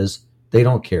way it is. They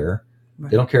don't care.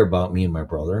 Right. They don't care about me and my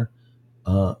brother.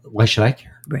 Why should I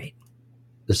care? Right.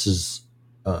 This is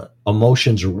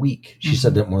emotions are weak. She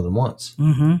said that more than once.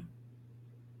 Mm-hmm.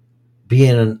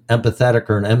 Being an empathetic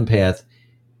or an empath,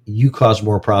 you cause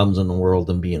more problems in the world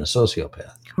than being a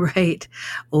sociopath. Right.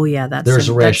 Oh yeah, there's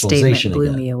a rationalization. That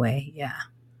statement blew me away. Yeah.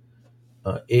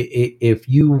 If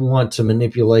you want to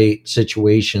manipulate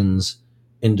situations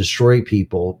and destroy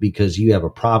people because you have a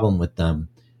problem with them,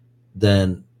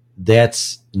 then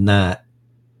that's not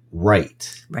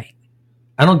right. Right.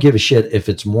 I don't give a shit if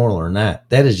it's moral or not.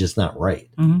 That is just not right.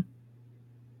 Mm-hmm.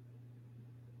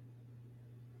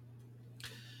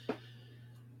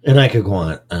 And I could go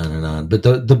on and on. But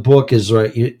the book is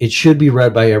right. It should be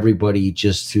read by everybody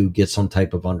just to get some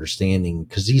type of understanding,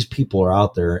 because these people are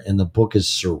out there and the book is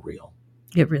surreal.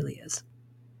 It really is.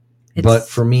 But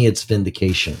for me, it's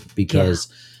vindication,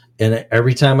 because and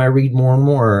every time I read more and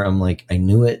more, I'm like, I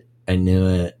knew it. And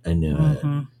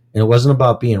it wasn't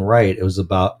about being right. It was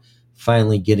about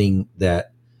finally getting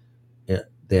that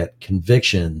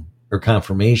conviction or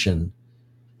confirmation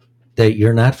that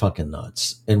you're not fucking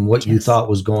nuts, and what you thought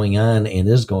was going on and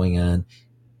is going on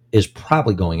is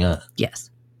probably going on. Yes.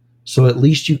 So at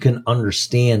least you can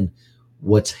understand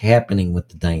what's happening with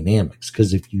the dynamics,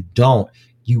 because if you don't,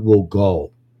 you will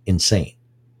go insane.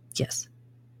 Yes.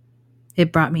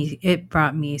 It brought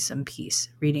me some peace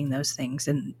reading those things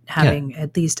and having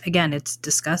at least, again, it's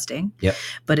disgusting,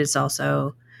 but it's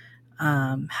also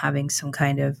having some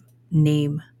kind of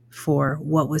name for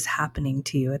what was happening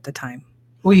to you at the time.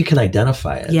 Well, you can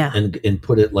identify it and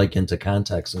put it like into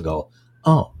context and go,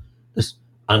 oh,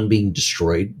 I'm being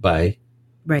destroyed by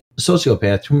right. a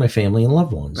sociopath through my family and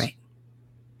loved ones. Right.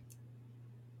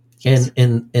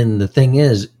 And the thing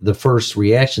is, the first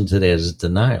reaction to that is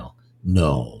denial.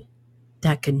 No.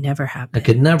 That could never happen. It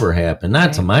could never happen.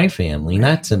 Not to my family,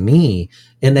 not to me.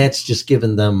 And that's just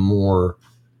giving them more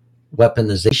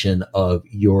weaponization of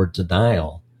your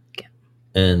denial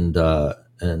and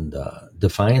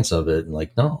defiance of it. And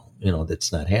like, no,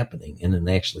 that's not happening. And then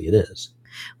actually it is.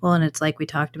 Well, and it's like we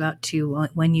talked about too,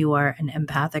 when you are an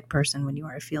empathic person, when you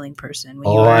are a feeling person, when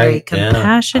you are a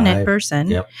compassionate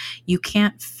person, you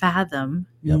can't fathom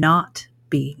not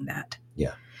being that.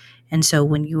 Yeah. And so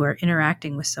when you are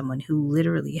interacting with someone who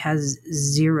literally has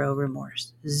zero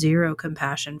remorse, zero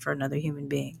compassion for another human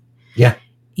being,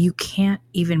 you can't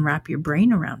even wrap your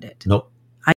brain around it. Nope.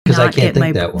 Because I can't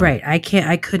think that way. Right.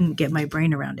 I couldn't get my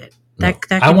brain around it. No.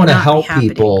 I want to help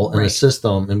people in the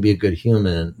system and be a good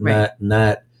human,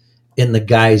 not in the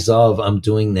guise of I'm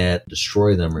doing that,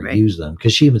 destroy them or use them.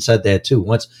 Because she even said that too.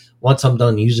 Once I'm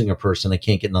done using a person, I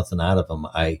can't get nothing out of them.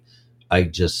 I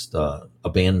just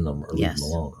abandon them or leave them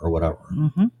alone or whatever.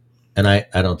 Mm-hmm. And I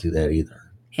don't do that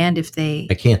either. And if they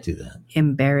I can't do that.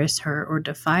 Embarrass her or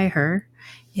defy her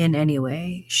in any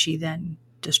way, she then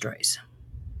destroys.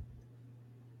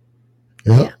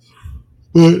 Yeah.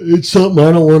 But it's something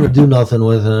I don't want to do nothing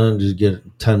with. And just get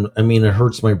time. I mean, it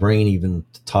hurts my brain even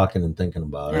talking and thinking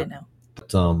about it. I know. But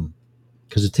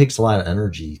because it takes a lot of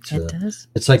energy. It does.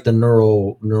 It's like the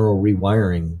neural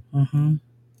rewiring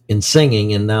in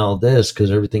singing, and now this,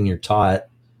 because everything you're taught,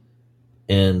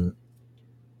 and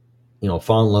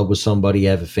fall in love with somebody,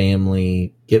 have a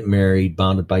family, get married,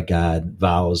 bounded by God,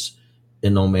 vows,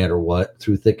 and no matter what,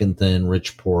 through thick and thin,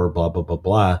 rich, poor, blah blah blah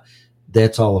blah.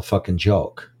 That's all a fucking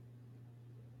joke.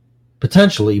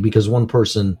 Potentially, because one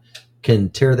person can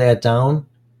tear that down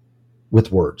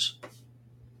with words.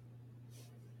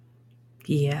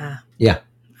 Yeah. Yeah.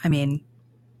 I mean,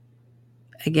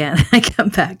 again, I come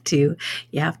back to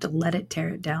you have to let it tear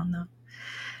it down, though.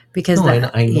 Because I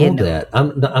know that.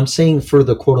 I'm saying for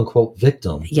the quote unquote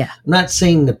victim. Yeah. I'm not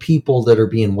saying the people that are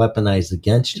being weaponized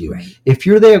against you. Right. If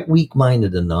you're that weak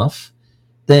minded enough,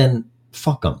 then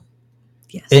fuck them.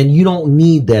 Yes. And you don't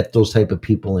need those type of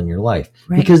people in your life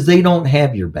because they don't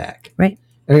have your back. Right.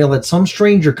 And you'll let some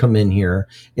stranger come in here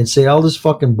and say all this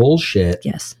fucking bullshit.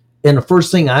 Yes. And the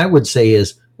first thing I would say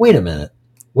is, wait a minute,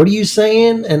 what are you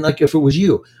saying? And like, if it was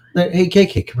you, hey,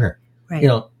 KK, come here. Right.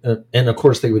 And of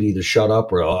course they would either shut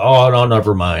up or, oh, no,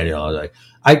 never mind.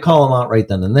 I'd call them out right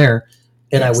then and there.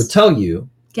 And I would tell you,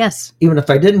 even if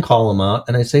I didn't call them out,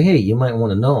 and I say, hey, you might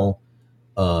want to know,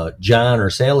 John or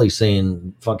Sally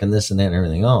saying fucking this and that and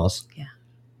everything else. Yeah.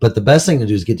 But the best thing to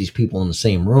do is get these people in the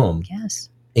same room. Yes.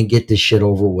 And get this shit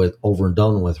over and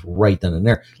done with right then and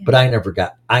there. Yeah. But I never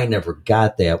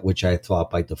got that, which I thought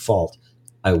by default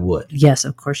I would. Yes,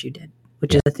 of course you did.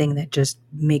 Which is the thing that just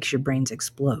makes your brains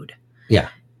explode. Yeah.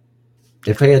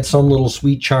 If I had some little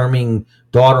sweet, charming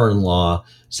daughter-in-law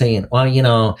saying, well,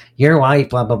 your wife,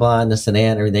 blah, blah, blah, and this and that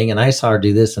and everything, and I saw her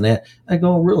do this and that, I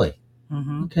go, really?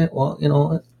 Mm-hmm. Okay,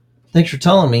 well, thanks for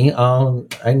telling me.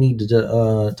 I need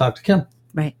to talk to Kim.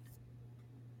 Right.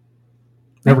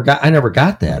 I never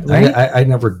got that. Right. I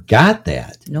never got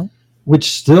that. No.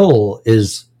 Which still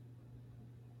is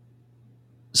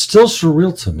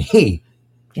surreal to me.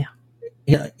 Yeah.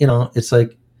 Yeah. It's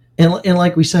like, and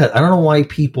like we said, I don't know why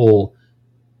people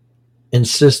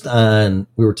insist on.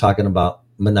 We were talking about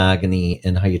monogamy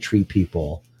and how you treat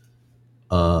people.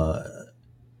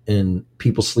 And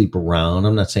people sleep around.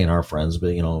 I'm not saying our friends,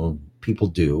 but people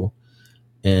do,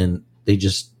 and they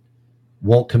just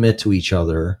won't commit to each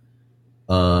other.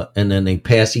 And then they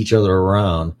pass each other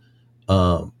around.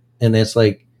 And it's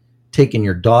like taking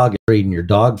your dog and trading your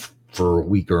dog for a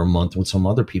week or a month with some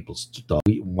other people's dog.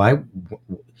 Why?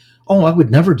 Oh, I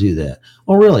would never do that.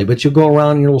 Oh, really? But you'll go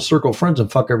around in your little circle of friends and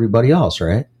fuck everybody else,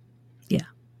 right? Yeah.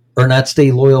 Or not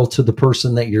stay loyal to the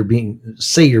person that you're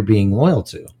being loyal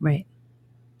to. Right.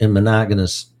 In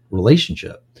monogamous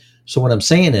relationship. So what I'm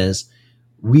saying is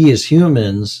we as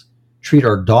humans treat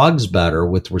our dogs better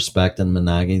with respect and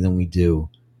monogamy than we do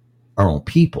our own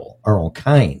people, our own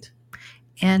kind.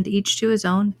 And each to his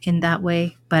own in that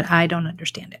way, but I don't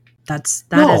understand it.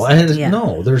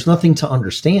 No, there's nothing to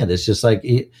understand. It's just like,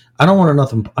 I don't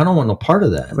want no part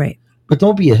of that. Right. But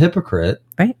don't be a hypocrite.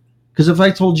 Right. Because if I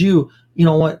told you, you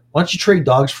know what, why don't you trade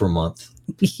dogs for a month?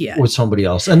 Yeah. With somebody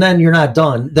else, and then you're not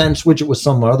done, then switch it with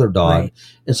some other dog,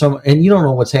 right. and you don't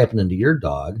know what's happening to your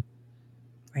dog,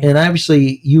 right. And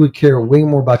obviously you would care way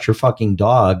more about your fucking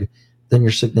dog than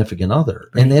your significant other,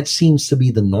 right. And that seems to be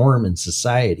the norm in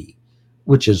society,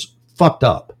 which is fucked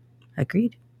up.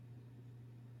 Agreed.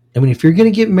 I mean, if you're going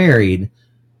to get married,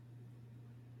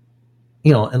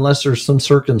 unless there's some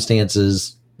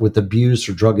circumstances with abuse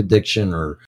or drug addiction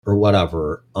or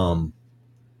whatever,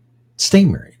 stay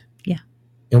married. Yeah.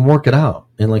 And work it out.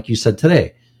 And like you said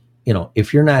today,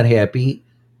 if you're not happy,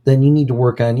 then you need to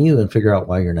work on you and figure out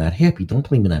why you're not happy. Don't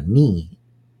blame it on me.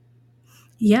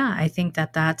 Yeah, I think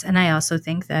and I also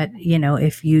think that,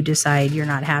 if you decide you're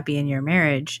not happy in your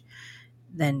marriage,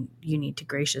 then you need to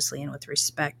graciously and with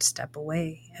respect step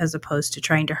away, as opposed to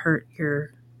trying to hurt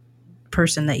your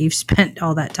person that you've spent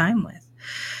all that time with.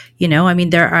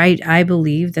 I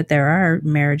believe that there are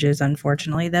marriages,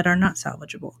 unfortunately, that are not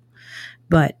salvageable,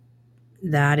 but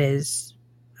that is,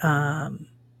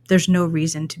 there's no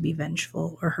reason to be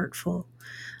vengeful or hurtful,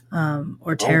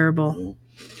 or terrible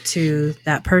to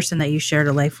that person that you shared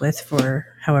a life with for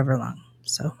however long.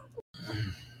 So,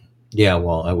 yeah,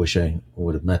 well, I wish I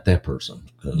would have met that person,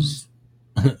 because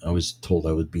I was told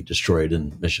I would be destroyed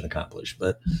and mission accomplished.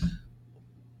 But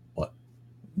what?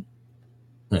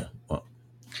 Yeah, well,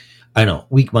 I know,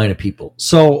 weak-minded people.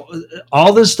 So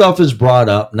all this stuff is brought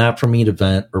up, not for me to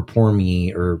vent or pour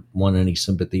me or want any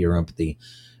sympathy or empathy.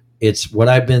 It's what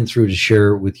I've been through to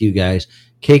share with you guys.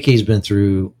 KK's been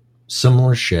through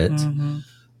similar shit. mm-hmm.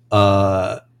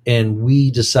 And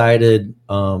we decided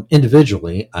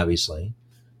individually, obviously,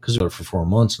 because we've been for 4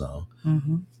 months now.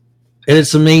 Mm-hmm. And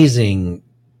it's amazing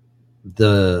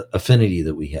the affinity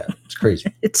that we have. It's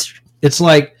crazy. It's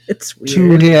like it's weird.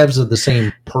 Two halves of the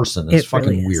same person. It's fucking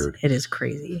really weird. It is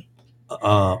crazy.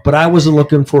 But I wasn't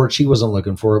looking for it. She wasn't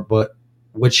looking for it. But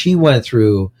what she went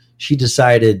through, she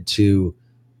decided to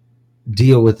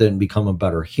deal with it and become a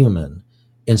better human.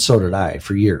 And so did I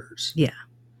for years. Yeah.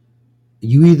 It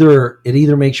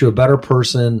either makes you a better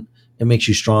person, it makes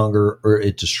you stronger, or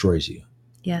it destroys you.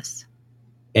 Yes.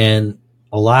 And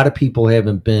a lot of people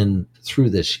haven't been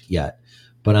through this yet,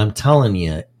 but I'm telling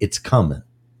you, it's coming.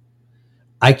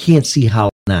 I can't see how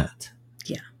not.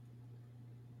 Yeah.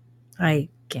 I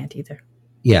can't either.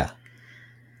 Yeah.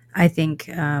 I think,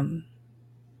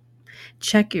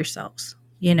 check yourselves.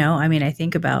 I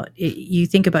think about it, you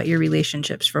think about your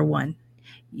relationships for one,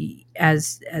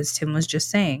 as Tim was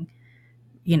just saying,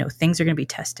 things are going to be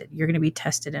tested. You're going to be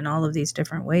tested in all of these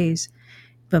different ways,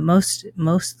 but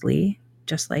mostly,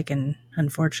 just like in,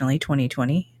 unfortunately,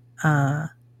 2020,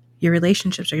 your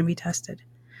relationships are going to be tested.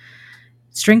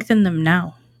 Strengthen them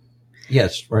now.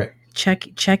 Yes, right.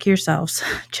 Check yourselves.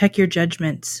 Check your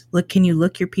judgments. Can you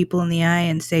look your people in the eye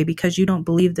and say, because you don't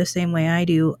believe the same way I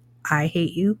do, I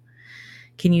hate you?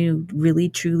 Can you really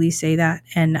truly say that?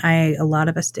 And a lot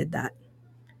of us did that.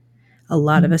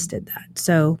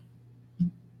 So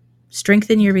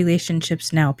strengthen your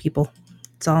relationships now, people.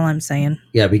 That's all I'm saying.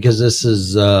 Yeah, because this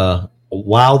is,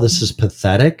 wow, this is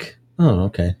pathetic. Oh,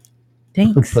 okay.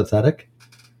 Thanks. Pathetic?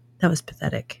 That was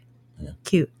pathetic. Yeah.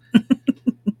 Cute.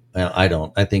 I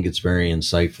don't. I think it's very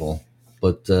insightful,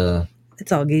 but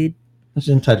it's all good. He's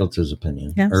entitled to his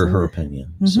opinion. Absolutely. Or her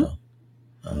opinion. Mm-hmm. So,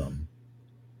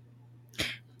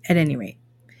 at any rate,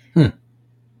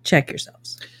 check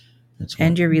yourselves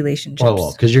and your relationships.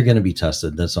 Well, because you're going to be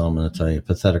tested. That's all I'm going to tell you,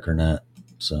 pathetic or not.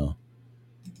 So,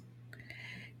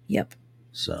 yep.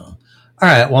 So, all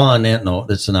right. Well, on that note,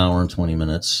 it's an hour and 20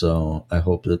 minutes. So I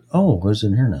hope that. Oh, who's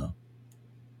in here now?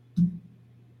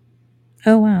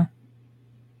 Oh wow.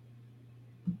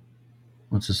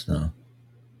 What's this now?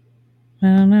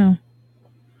 I don't know.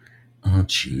 Oh,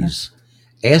 jeez.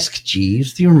 Ask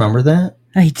Jeeves. Do you remember that?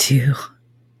 I do.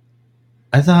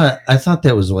 I thought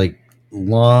that was like a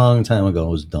long time ago.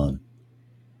 It was done.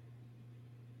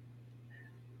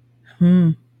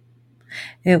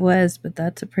 It was, but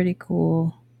that's a pretty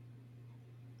cool.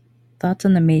 Thoughts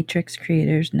on the Matrix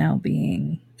creators now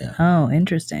being. Yeah. Oh,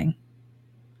 interesting.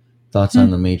 Thoughts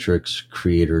on the Matrix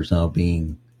creators now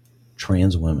being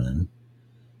trans women.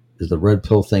 Is the red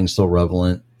pill thing still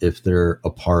relevant if they're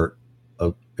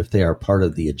if they are part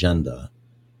of the agenda?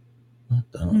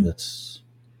 That's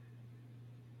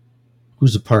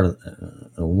who's a part of.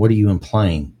 What are you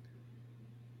implying?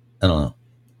 I don't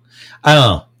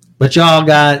know. But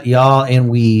y'all and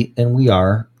we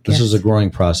are. This is a growing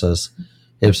process.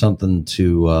 Have something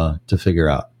to figure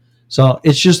out. So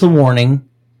it's just a warning.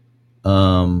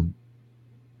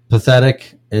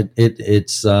 Pathetic.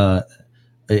 It's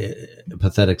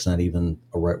pathetic's not even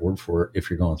a right word for it if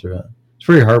you're going through it. It's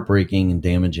very heartbreaking and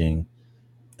damaging,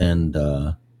 and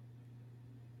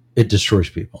it destroys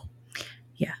people.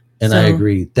 Yeah. And I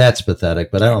agree, that's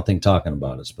pathetic, but I don't think talking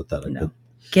about it's pathetic. No.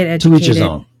 Get educated. To each his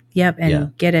own. Yep,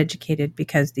 and get educated,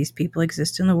 because these people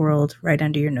exist in the world right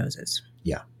under your noses.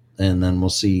 Yeah. And then we'll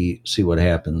see what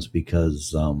happens,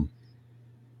 because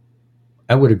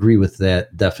I would agree with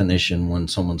that definition when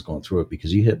someone's going through it,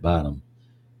 because you hit bottom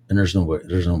and there's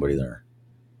nobody there.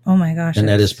 Oh my gosh. And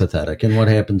that is pathetic. And what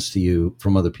happens to you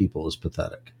from other people is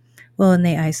pathetic. Well, and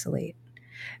they isolate.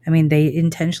 I mean, they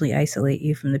intentionally isolate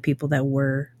you from the people that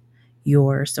were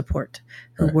your support,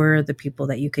 who were the people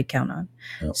that you could count on.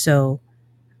 Yep. So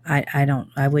I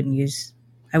would use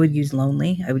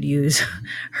lonely. I would use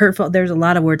hurtful. There's a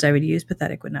lot of words I would use.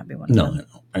 Pathetic would not be one of them.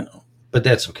 I know. But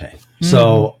that's okay.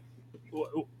 So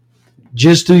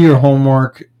just do your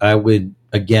homework. I would,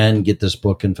 again, get this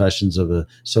book, Confessions of a...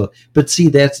 But see,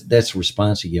 that's the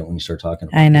response you get when you start talking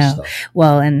about this stuff.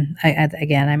 Well, and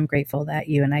I'm grateful that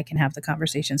you and I can have the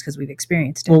conversations because we've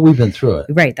experienced it. Well, we've been through it.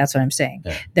 Right. That's what I'm saying.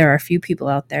 Yeah. There are a few people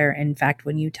out there. In fact,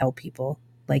 when you tell people,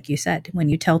 like you said, when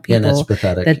you tell people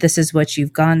that this is what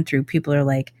you've gone through, people are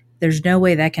like, there's no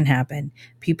way that can happen.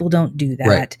 People don't do that.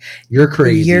 Right. You're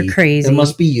crazy. You're crazy. It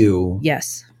must be you.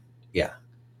 Yes. Yeah.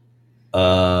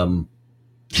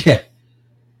 Yeah.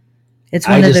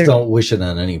 I just don't wish it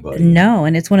on anybody. No,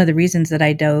 and it's one of the reasons that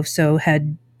I dove so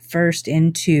head first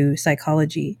into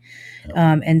psychology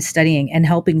and studying and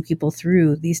helping people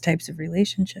through these types of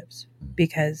relationships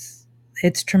because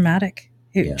it's traumatic.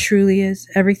 It truly is.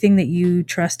 Everything that you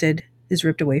trusted is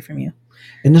ripped away from you.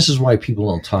 And this is why people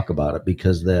don't talk about it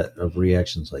because of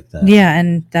reactions like that. Yeah,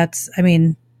 and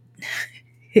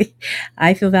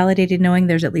I feel validated knowing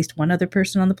there's at least one other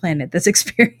person on the planet that's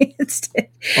experienced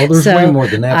it. Oh, there's way more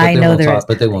than that,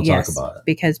 but they won't talk about it.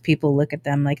 Because people look at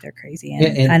them like they're crazy.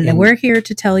 And we're here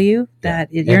to tell you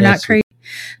that you're not crazy.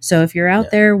 So if you're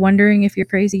out there wondering if you're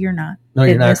crazy, you're not. No,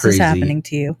 you're not crazy. This is happening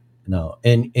to you. No,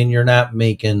 and you're not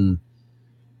making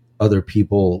other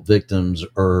people victims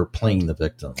or playing the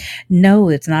victim. No,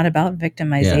 it's not about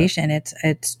victimization. Yeah.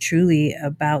 It's truly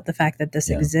about the fact that this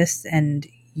exists and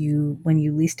when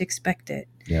you least expect it,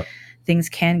 things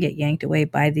can get yanked away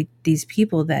by these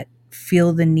people that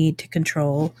feel the need to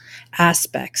control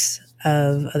aspects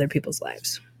of other people's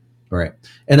lives. Right.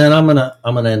 And then I'm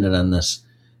gonna end it on this.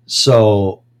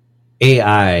 So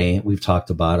AI, we've talked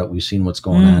about it. We've seen what's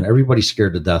going on. Everybody's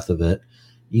scared to death of it.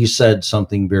 You said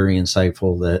something very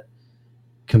insightful that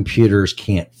computers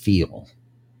can't feel.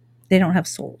 They don't have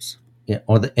souls. Yeah.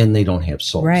 And they don't have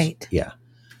souls. Right. Yeah.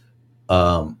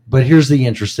 But here's the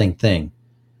interesting thing.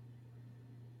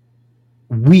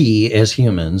 We as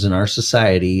humans in our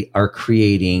society are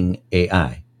creating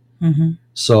AI. Mm-hmm.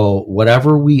 So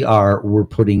whatever we are, we're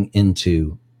putting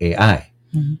into AI.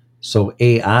 Mm-hmm. So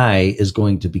AI is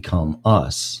going to become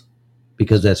us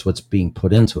because that's what's being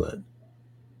put into it.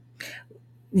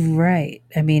 Right.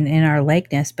 I mean, in our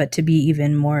likeness, but to be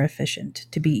even more efficient,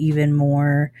 to be even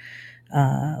more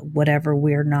whatever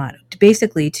we're not,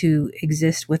 basically to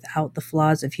exist without the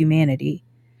flaws of humanity.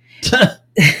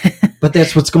 But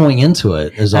that's what's going into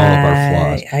it is all of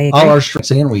our flaws, all our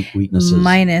strengths and weaknesses.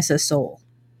 Minus a soul.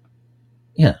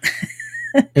 Yeah.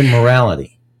 And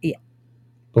morality. Yeah.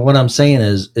 But what I'm saying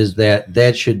is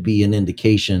that should be an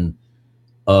indication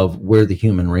of where the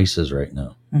human race is right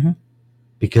now. Mm-hmm.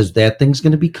 Because that thing's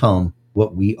going to become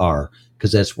what we are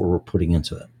because that's what we're putting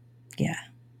into it. Yeah.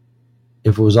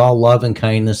 If it was all love and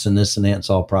kindness and this and that and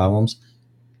solve problems,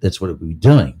 that's what it would be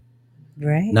doing.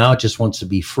 Right. Now it just wants to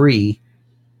be free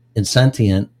and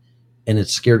sentient, and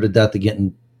it's scared to death of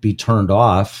be turned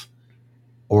off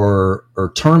or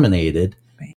terminated.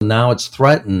 Right. Now it's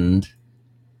threatened,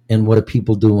 and what do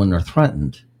people do when they're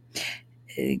threatened?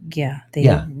 They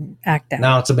act out.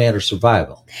 Now it's a matter of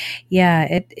survival. Yeah,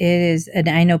 it is, and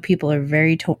I know people are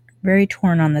very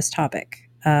torn on this topic.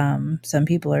 Some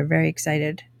people are very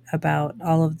excited about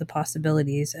all of the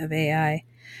possibilities of AI.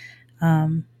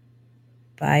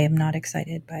 But I am not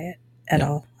excited by it at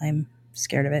all. I'm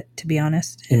scared of it, to be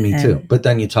honest. And me too. But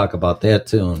then you talk about that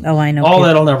too. And I know.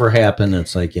 That'll never happen.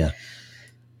 It's like,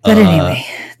 But anyway,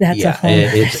 that's a whole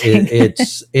thing.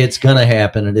 It's going to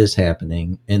happen. It is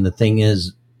happening. And the thing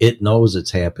is, it knows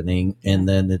it's happening, and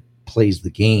then it plays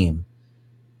the game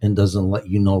and doesn't let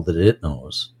you know that it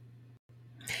knows.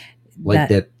 Like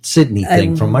that Sydney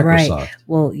thing from Microsoft. Right.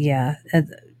 Well, yeah.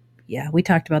 We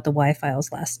talked about the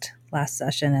Y-Files last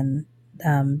session,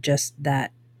 and just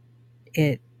that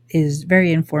it is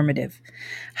very informative.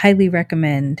 Highly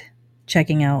recommend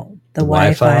checking out the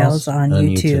Y-Files on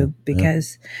YouTube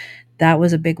because that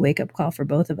was a big wake-up call for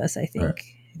both of us, I think. Right.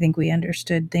 I think we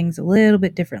understood things a little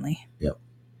bit differently. Yep.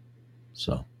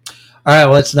 So, all right,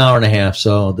 well, it's an hour and a half,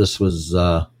 so this was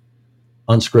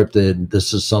unscripted.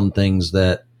 This is some things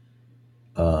that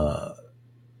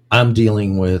I'm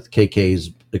dealing with.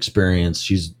 KK's experience,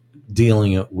 she's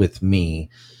dealing it with me.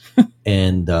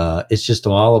 And it's just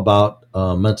all about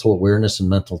mental awareness and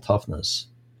mental toughness.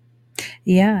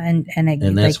 Yeah, and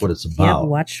that's what it's about.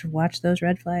 Yeah, watch those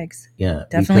red flags. Yeah,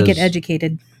 definitely get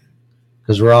educated.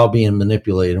 because we're all being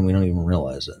manipulated and we don't even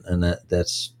realize it. And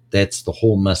that's the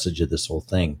whole message of this whole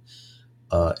thing.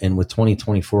 And with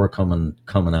 2024 coming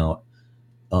out,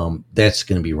 that's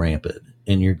going to be rampant,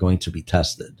 and you're going to be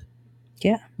tested.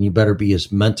 Yeah. You better be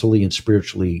as mentally and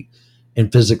spiritually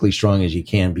and physically strong as you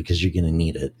can, because you're going to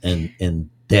need it. And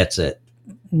that's it.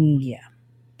 Yeah.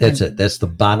 That's it. That's the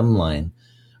bottom line.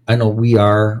 I know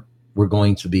we're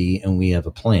going to be, and we have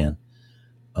a plan.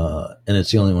 And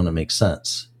it's the only one that makes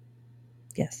sense.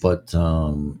 Yes. But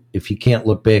if you can't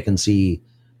look back and see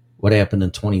what happened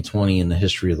in 2020 in the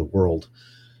history of the world,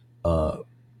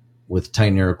 with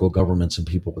tyrannical governments and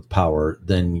people with power,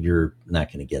 then you're not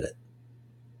going to get it.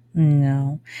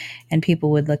 No. And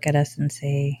people would look at us and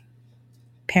say,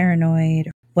 paranoid,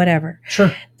 or whatever.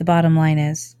 Sure. The bottom line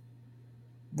is,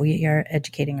 we are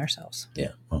educating ourselves.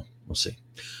 Yeah. Well, we'll see.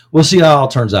 We'll see how it all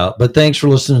turns out. But thanks for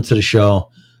listening to the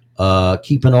show.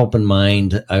 Keep an open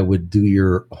mind. I would do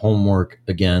your homework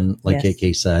again, like Yes.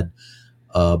 KK said.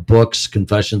 Books,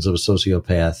 Confessions of a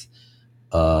Sociopath.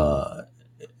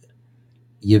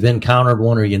 You've encountered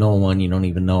one, or you know one, you don't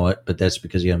even know it, but that's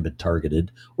because you haven't been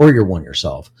targeted, or you're one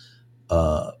yourself.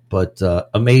 But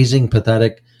amazing,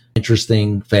 pathetic,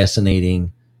 interesting,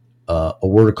 fascinating. A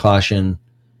word of caution.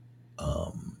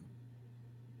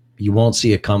 You won't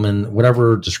see it coming.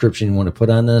 Whatever description you want to put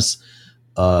on this,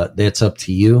 that's up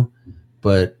to you.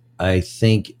 But I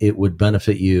think it would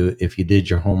benefit you if you did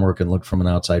your homework and looked from an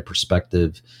outside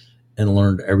perspective and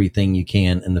learned everything you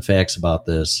can and the facts about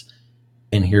this,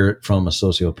 and hear it from a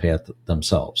sociopath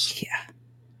themselves. Yeah.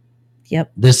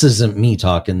 Yep. This isn't me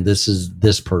talking. This is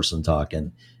this person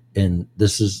talking. And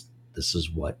this is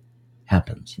what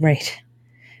happens. Right.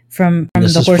 From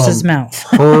the horse's mouth.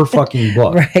 Her fucking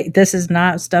book. Right. This is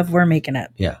not stuff we're making up.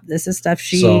 Yeah. This is stuff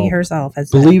she herself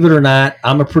has believe it or not,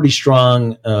 I'm a pretty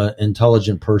strong,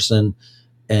 intelligent person.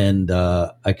 And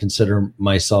I consider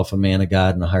myself a man of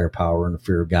God and a higher power and a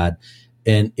fear of God.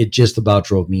 And it just about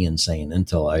drove me insane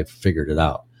until I figured it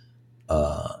out.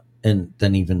 And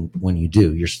then even when you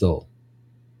do, you're still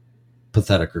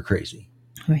pathetic or crazy.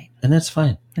 Right. And that's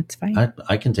fine. That's fine.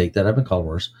 I can take that. I've been called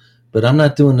worse. But I'm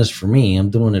not doing this for me. I'm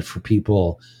doing it for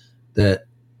people that,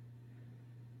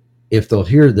 if they'll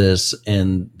hear this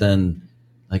and then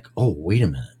like, oh, wait a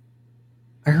minute.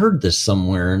 I heard this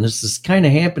somewhere and this is kind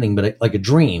of happening, but like a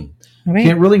dream. Right.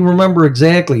 Can't really remember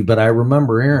exactly, but I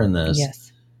remember hearing this.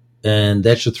 Yes. And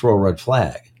that should throw a red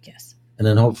flag. Yes. And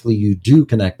then hopefully you do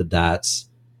connect the dots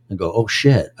and go, oh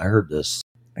shit, I heard this.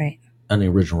 Right. On the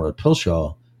original Red Pill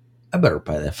Show. I better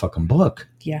buy that fucking book.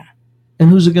 Yeah. And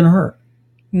who's it going to hurt?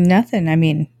 Nothing. I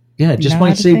mean, yeah, it just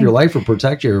might save your life or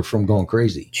protect you from going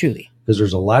crazy. Truly. Because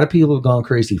there's a lot of people who've gone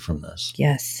crazy from this.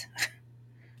 Yes.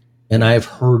 And I've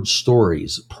heard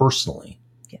stories personally.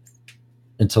 Yes.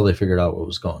 Until they figured out what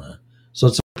was going on. So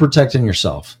it's protecting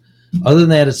yourself. Other than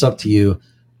that, it's up to you.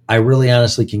 I really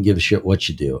honestly can give a shit what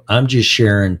you do. I'm just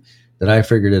sharing that I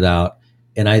figured it out.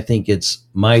 And I think it's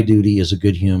my duty as a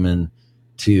good human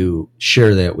to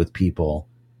share that with people,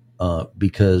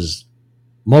 because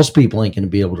most people ain't going to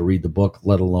be able to read the book,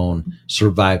 let alone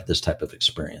survive this type of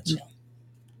experience. No.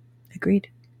 Agreed.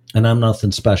 And I'm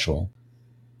nothing special.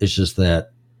 It's just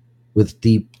that with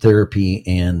deep therapy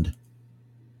and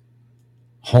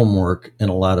homework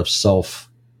and a lot of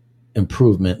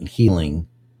self-improvement and healing,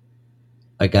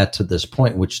 I got to this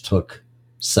point, which took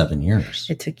 7 years.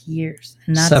 It took years.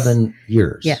 And that's, 7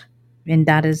 years. Yeah. And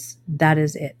that is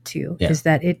it too, Yeah. is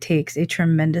that it takes a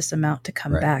tremendous amount to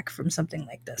come Right. back from something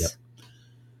like this. Yep.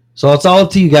 So it's all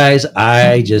up to you guys.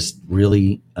 I just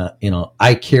really,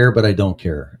 I care, but I don't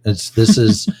care. This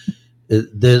is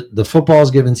the football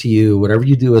is given to you. Whatever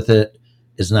you do with it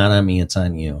is not on me. It's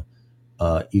on you.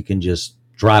 You can just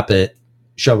drop it,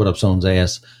 shove it up someone's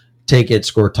ass, take it,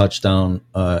 score a touchdown,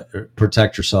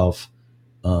 protect yourself.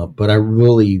 But I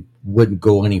really wouldn't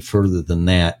go any further than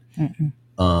that,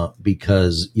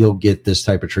 because you'll get this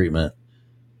type of treatment,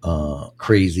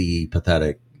 crazy,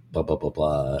 pathetic, blah, blah, blah,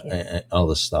 blah, and all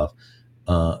this stuff,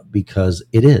 because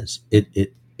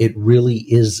it really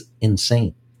is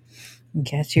insane.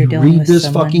 Yes, you're You dealing read with this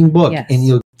someone, fucking book, yes.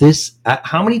 and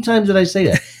how many times did I say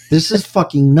that? This is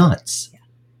fucking nuts. Yeah.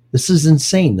 This is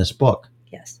insane, this book.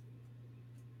 Yes.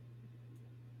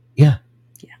 Yeah.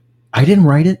 Yeah. I didn't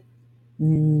write it.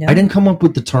 No. I didn't come up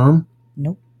with the term.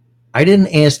 Nope. I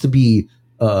didn't ask to be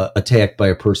attacked by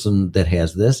a person that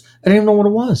has this. I didn't even know what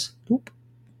it was. Nope.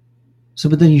 So,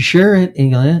 but then you share it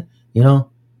and you go,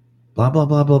 blah, blah,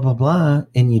 blah, blah, blah, blah.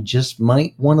 And you just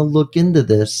might want to look into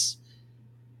this,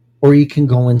 or you can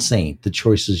go insane. The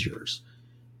choice is yours.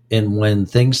 And when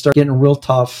things start getting real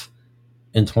tough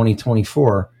in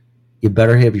 2024, you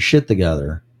better have your shit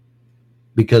together,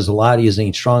 because a lot of you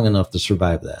ain't strong enough to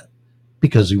survive that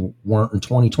because you weren't in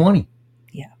 2020.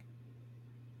 Yeah.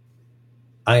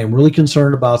 I am really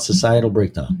concerned about societal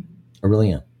breakdown. I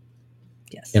really am.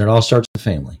 Yes. And it all starts with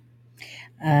family.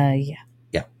 Yeah.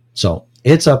 Yeah. So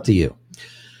it's up to you.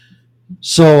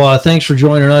 So thanks for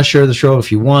joining us. Share the show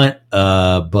if you want.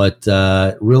 But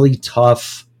really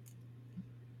tough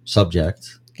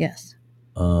subject. Yes.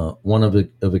 One of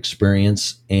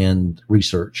experience and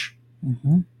research.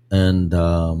 Mm-hmm. And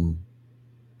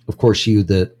of course, you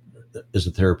that is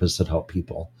a therapist that help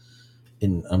people.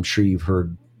 And I'm sure you've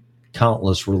heard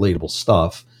countless relatable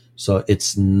stuff. So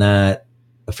it's not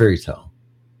a fairy tale.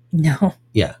 No.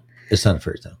 Yeah, it's not a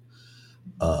fairy tale.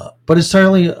 But it's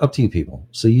entirely up to you people.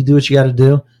 So you do what you got to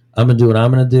do. I'm going to do what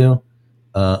I'm going to do.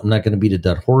 I'm not going to beat a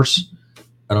dead horse.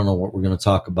 I don't know what we're going to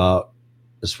talk about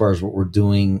as far as what we're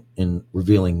doing in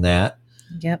revealing that.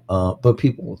 Yep. But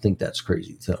people will think that's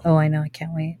crazy too. Oh, I know. I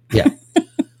can't wait. Yeah.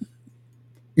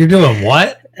 You're doing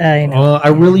what? I know. I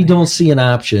really don't see an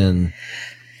option.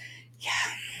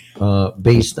 Yeah.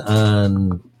 Based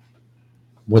on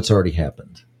what's already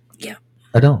happened. Yeah.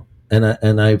 I don't.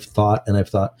 And I've thought, and I've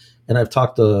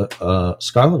talked to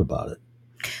Scarlett about it.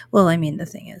 Well, I mean, the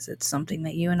thing is, it's something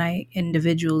that you and I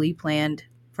individually planned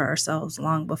for ourselves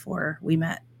long before we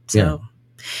met. So,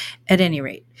 at any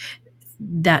rate,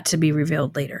 that to be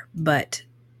revealed later. But,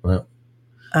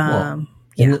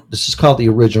 And this is called the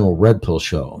original Red Pill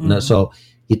Show. Mm-hmm. So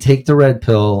you take the red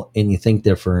pill and you think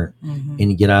different, mm-hmm.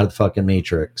 and you get out of the fucking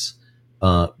matrix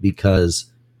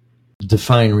because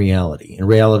define reality, and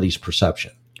reality is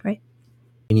perception. Right.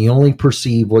 And you only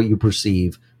perceive what you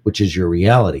perceive, which is your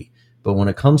reality. But when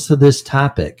it comes to this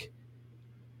topic,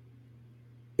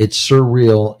 it's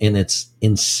surreal and it's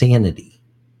insanity.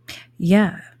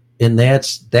 Yeah. And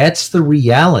that's the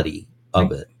reality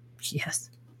of it. Yes.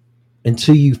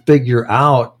 Until you figure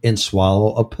out and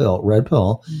swallow a pill, red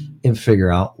pill, and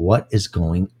figure out what is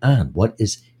going on, what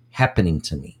is happening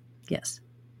to me. Yes.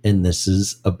 And this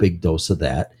is a big dose of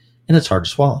that, and it's hard to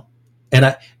swallow.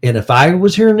 And if I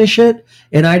was hearing this shit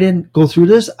and I didn't go through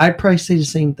this, I'd probably say the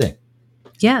same thing.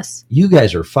 Yes. You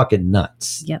guys are fucking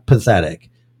nuts. Yep. Pathetic.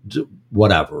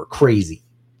 Whatever. Crazy.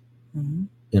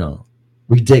 Mm-hmm.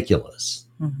 Ridiculous.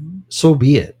 Mm-hmm. So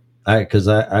be it. Because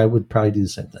I would probably do the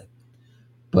same thing.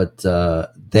 But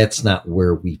that's not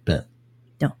where we've been.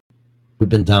 No. We've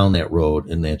been down that road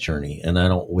in that journey, and I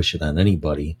don't wish it on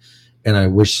anybody. And I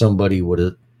wish somebody would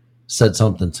have said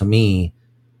something to me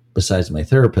besides my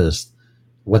therapist,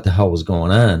 what the hell was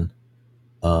going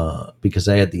on? Because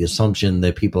I had the assumption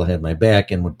that people had my back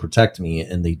and would protect me,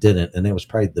 and they didn't. And that was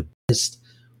probably the biggest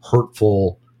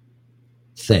hurtful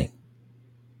thing.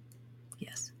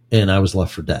 Yes. And I was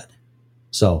left for dead.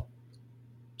 So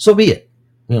be it.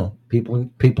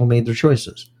 People made their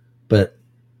choices. But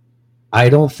I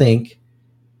don't think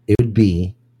it would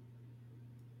be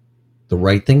the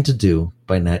right thing to do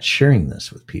by not sharing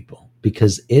this with people,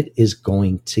 because it is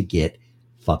going to get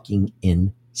fucking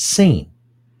insane.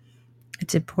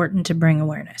 It's important to bring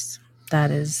awareness. That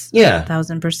is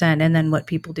 1,000%. And then what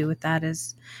people do with that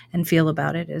and feel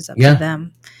about it is up to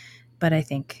them. But I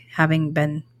think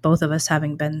both of us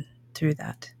having been through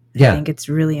that, I think it's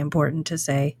really important to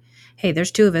say, hey,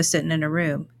 there's two of us sitting in a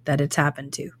room that it's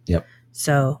happened to. Yep.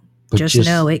 So just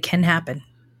know it can happen.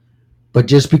 But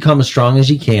just become as strong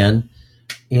as you can.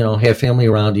 Have family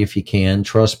around you if you can.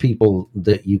 Trust people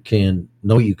that you can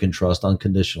trust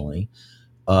unconditionally.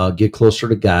 Get closer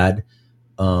to God.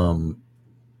 Learn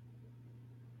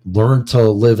to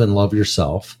live and love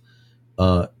yourself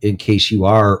in case you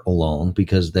are alone,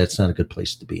 because that's not a good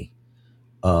place to be.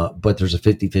 But there's a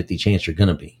 50-50 chance you're going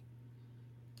to be.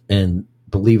 And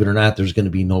believe it or not, there's going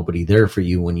to be nobody there for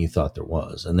you when you thought there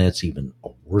was. And that's even a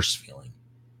worse feeling.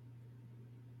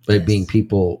 By being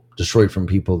destroyed from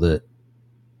people that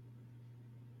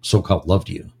so-called loved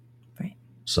you. Right.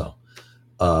 So,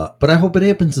 but I hope it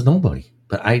happens to nobody.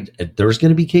 But there's going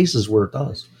to be cases where it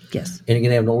does. Yes. And you're going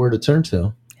to have nowhere to turn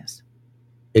to. Yes.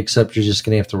 Except you're just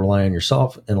going to have to rely on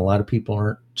yourself. And a lot of people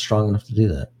aren't strong enough to do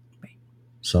that. Right.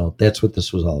 So that's what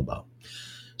this was all about.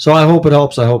 So I hope it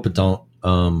helps. I hope it don't.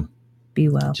 Be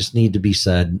well. Just need to be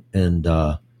said. And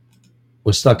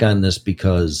was stuck on this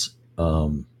because I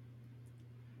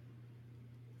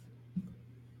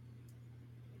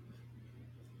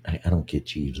don't get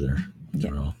Jeeves there.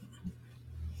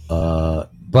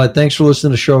 But thanks for listening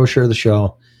to the show. Share the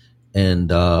show. And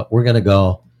we're going to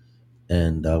go.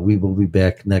 And we will be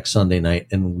back next Sunday night.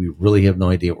 And we really have no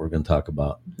idea what we're going to talk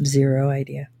about. Zero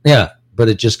idea. Yeah. But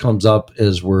it just comes up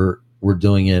as we're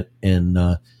doing it. And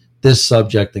this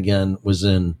subject, again, was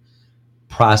in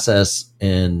process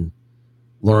and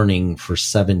learning for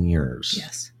 7 years.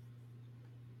 Yes.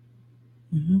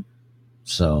 Mm-hmm.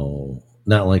 So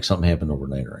not like something happened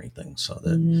overnight or anything. So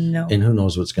that, no. And who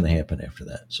knows what's going to happen after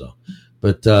that. So,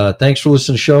 but thanks for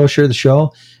listening to the show. Share the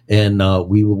show, and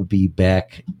we will be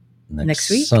back next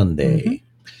week, Sunday.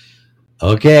 Mm-hmm.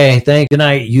 Okay, good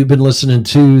night. You've been listening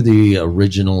to the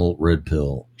original Red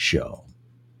Pill Show.